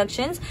யூனிக்கான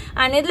கலெக்ஷன்ஸ்.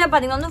 அண்ட் இதுல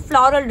பாத்தீங்கன்னா வந்து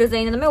ஃபிளாரல்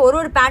டிசைன் இந்த மாதிரி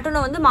ஒரு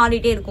பேட்டர்னும் வந்து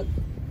மாறிட்டே இருக்கும்.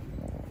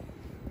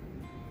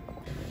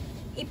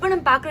 இப்போ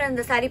நம்ம பாக்குற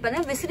இந்த சாரி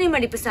பாத்தீங்கன்னா விசிறி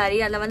மடிப்பு சாரி.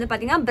 அதுல வந்து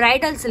பாத்தீங்கன்னா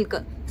பிரைடல் சில்க்.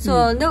 சோ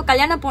வந்து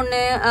கல்யாண பொண்ணு,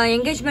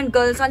 என்கேஜ்மெண்ட்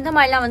கேர்ள்ஸ் அந்த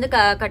மாதிரி எல்லாம் வந்து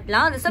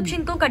கட்டலாம்.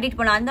 ரிசப்ஷனுக்கும் கட்டிட்டு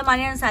போலாம். அந்த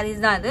மாதிரியான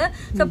சாரீஸ் தான் அது.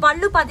 சோ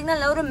பல்லு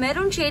பாத்தீங்கன்னா ஒரு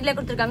மெரூன் ஷேட்ல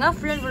கொடுத்துருக்காங்க.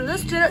 ஃபுல் அண்ட்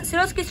ஃபுல்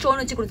சிரோஸ்கி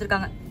ஸ்டோன் வச்சு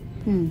கொடுத்துருக்காங்க.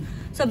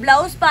 சோ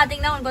பிளவுஸ்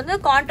பாத்தீங்கன்னா உங்களுக்கு வந்து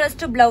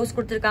கான்ட்ராஸ்ட் பிளவுஸ்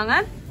கொடுத்துருக்காங்க.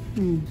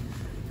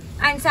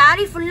 அண்ட்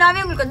சாரி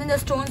ஃபுல்லாவே உங்களுக்கு வந்து இந்த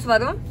ஸ்டோன்ஸ்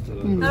வரும்.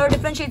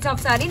 Different shades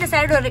of sorry. இந்த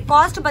சாரியோட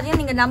காஸ்ட்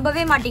பாத்தீங்கன்னா நீங்க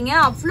நம்பவே மாட்டீங்க.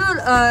 அவ்வளோ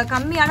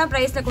கம்மியான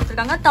பிரைஸ்ல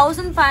கொடுத்துருக்காங்க.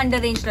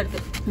 1500 ரேஞ்ச்ல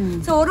இருக்கு.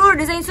 சோ ஒரு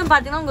டிசைன்ஸும்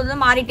பாத்தீங்கன்னா உங்களுக்கு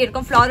வந்து மாறிட்டே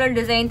இருக்கும். ஃபிளாரல்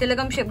டிசைன்,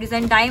 திலகம் ஷேப்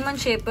டிசைன்,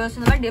 டைமண்ட் ஷேப்,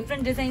 இந்த மாதிரி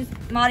டிஃப்ரெண்ட் டிசைன்ஸ்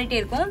மாறிட்டே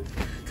இருக்கும்.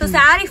 சோ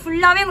சாரி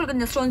ஃபுல்லாவே உங்களுக்கு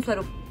இந்த ஸ்டோன்ஸ்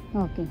வரும்.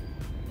 ஓகே,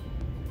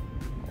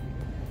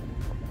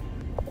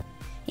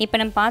 இப்போ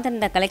நம்ம பார்த்த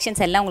இந்த கலெக்ஷன்ஸ்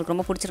எல்லாம் உங்களுக்கு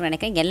ரொம்ப பிடிச்சிருக்கும்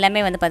நினைக்கிறேன். எல்லாமே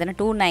வந்து பார்த்தீங்கன்னா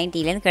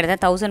 290லேருந்து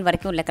கிட்டத்தட்ட 1000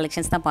 வரைக்கும் உள்ள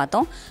கலெக்ஷன்ஸ் தான்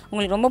பார்த்தோம்.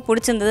 உங்களுக்கு ரொம்ப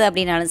பிடிச்சிருந்தது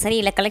அப்படின்னாலும் சரி,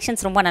 இல்லை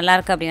கலெக்ஷன்ஸ் ரொம்ப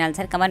நல்லாயிருக்கு அப்படின்னாலும்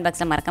சரி, கமெண்ட்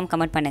பாக்ஸில் மறக்காம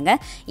கமெண்ட் பண்ணுங்கள்.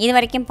 இது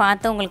வரைக்கும்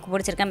பார்த்து உங்களுக்கு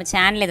பிடிச்சிருக்க நம்ம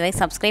சேனல் இது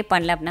வரைக்கும் சப்ஸ்கிரைப்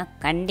பண்ணல அப்படின்னா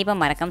கண்டிப்பாக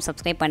மறக்காம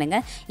சப்ஸ்கிரைப்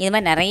பண்ணுங்கள். இது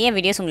மாதிரி நிறைய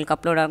வீடியோஸ் உங்களுக்கு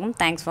அப்லோட் ஆகும்.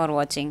 தேங்க்ஸ் ஃபார்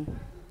வாட்சிங்.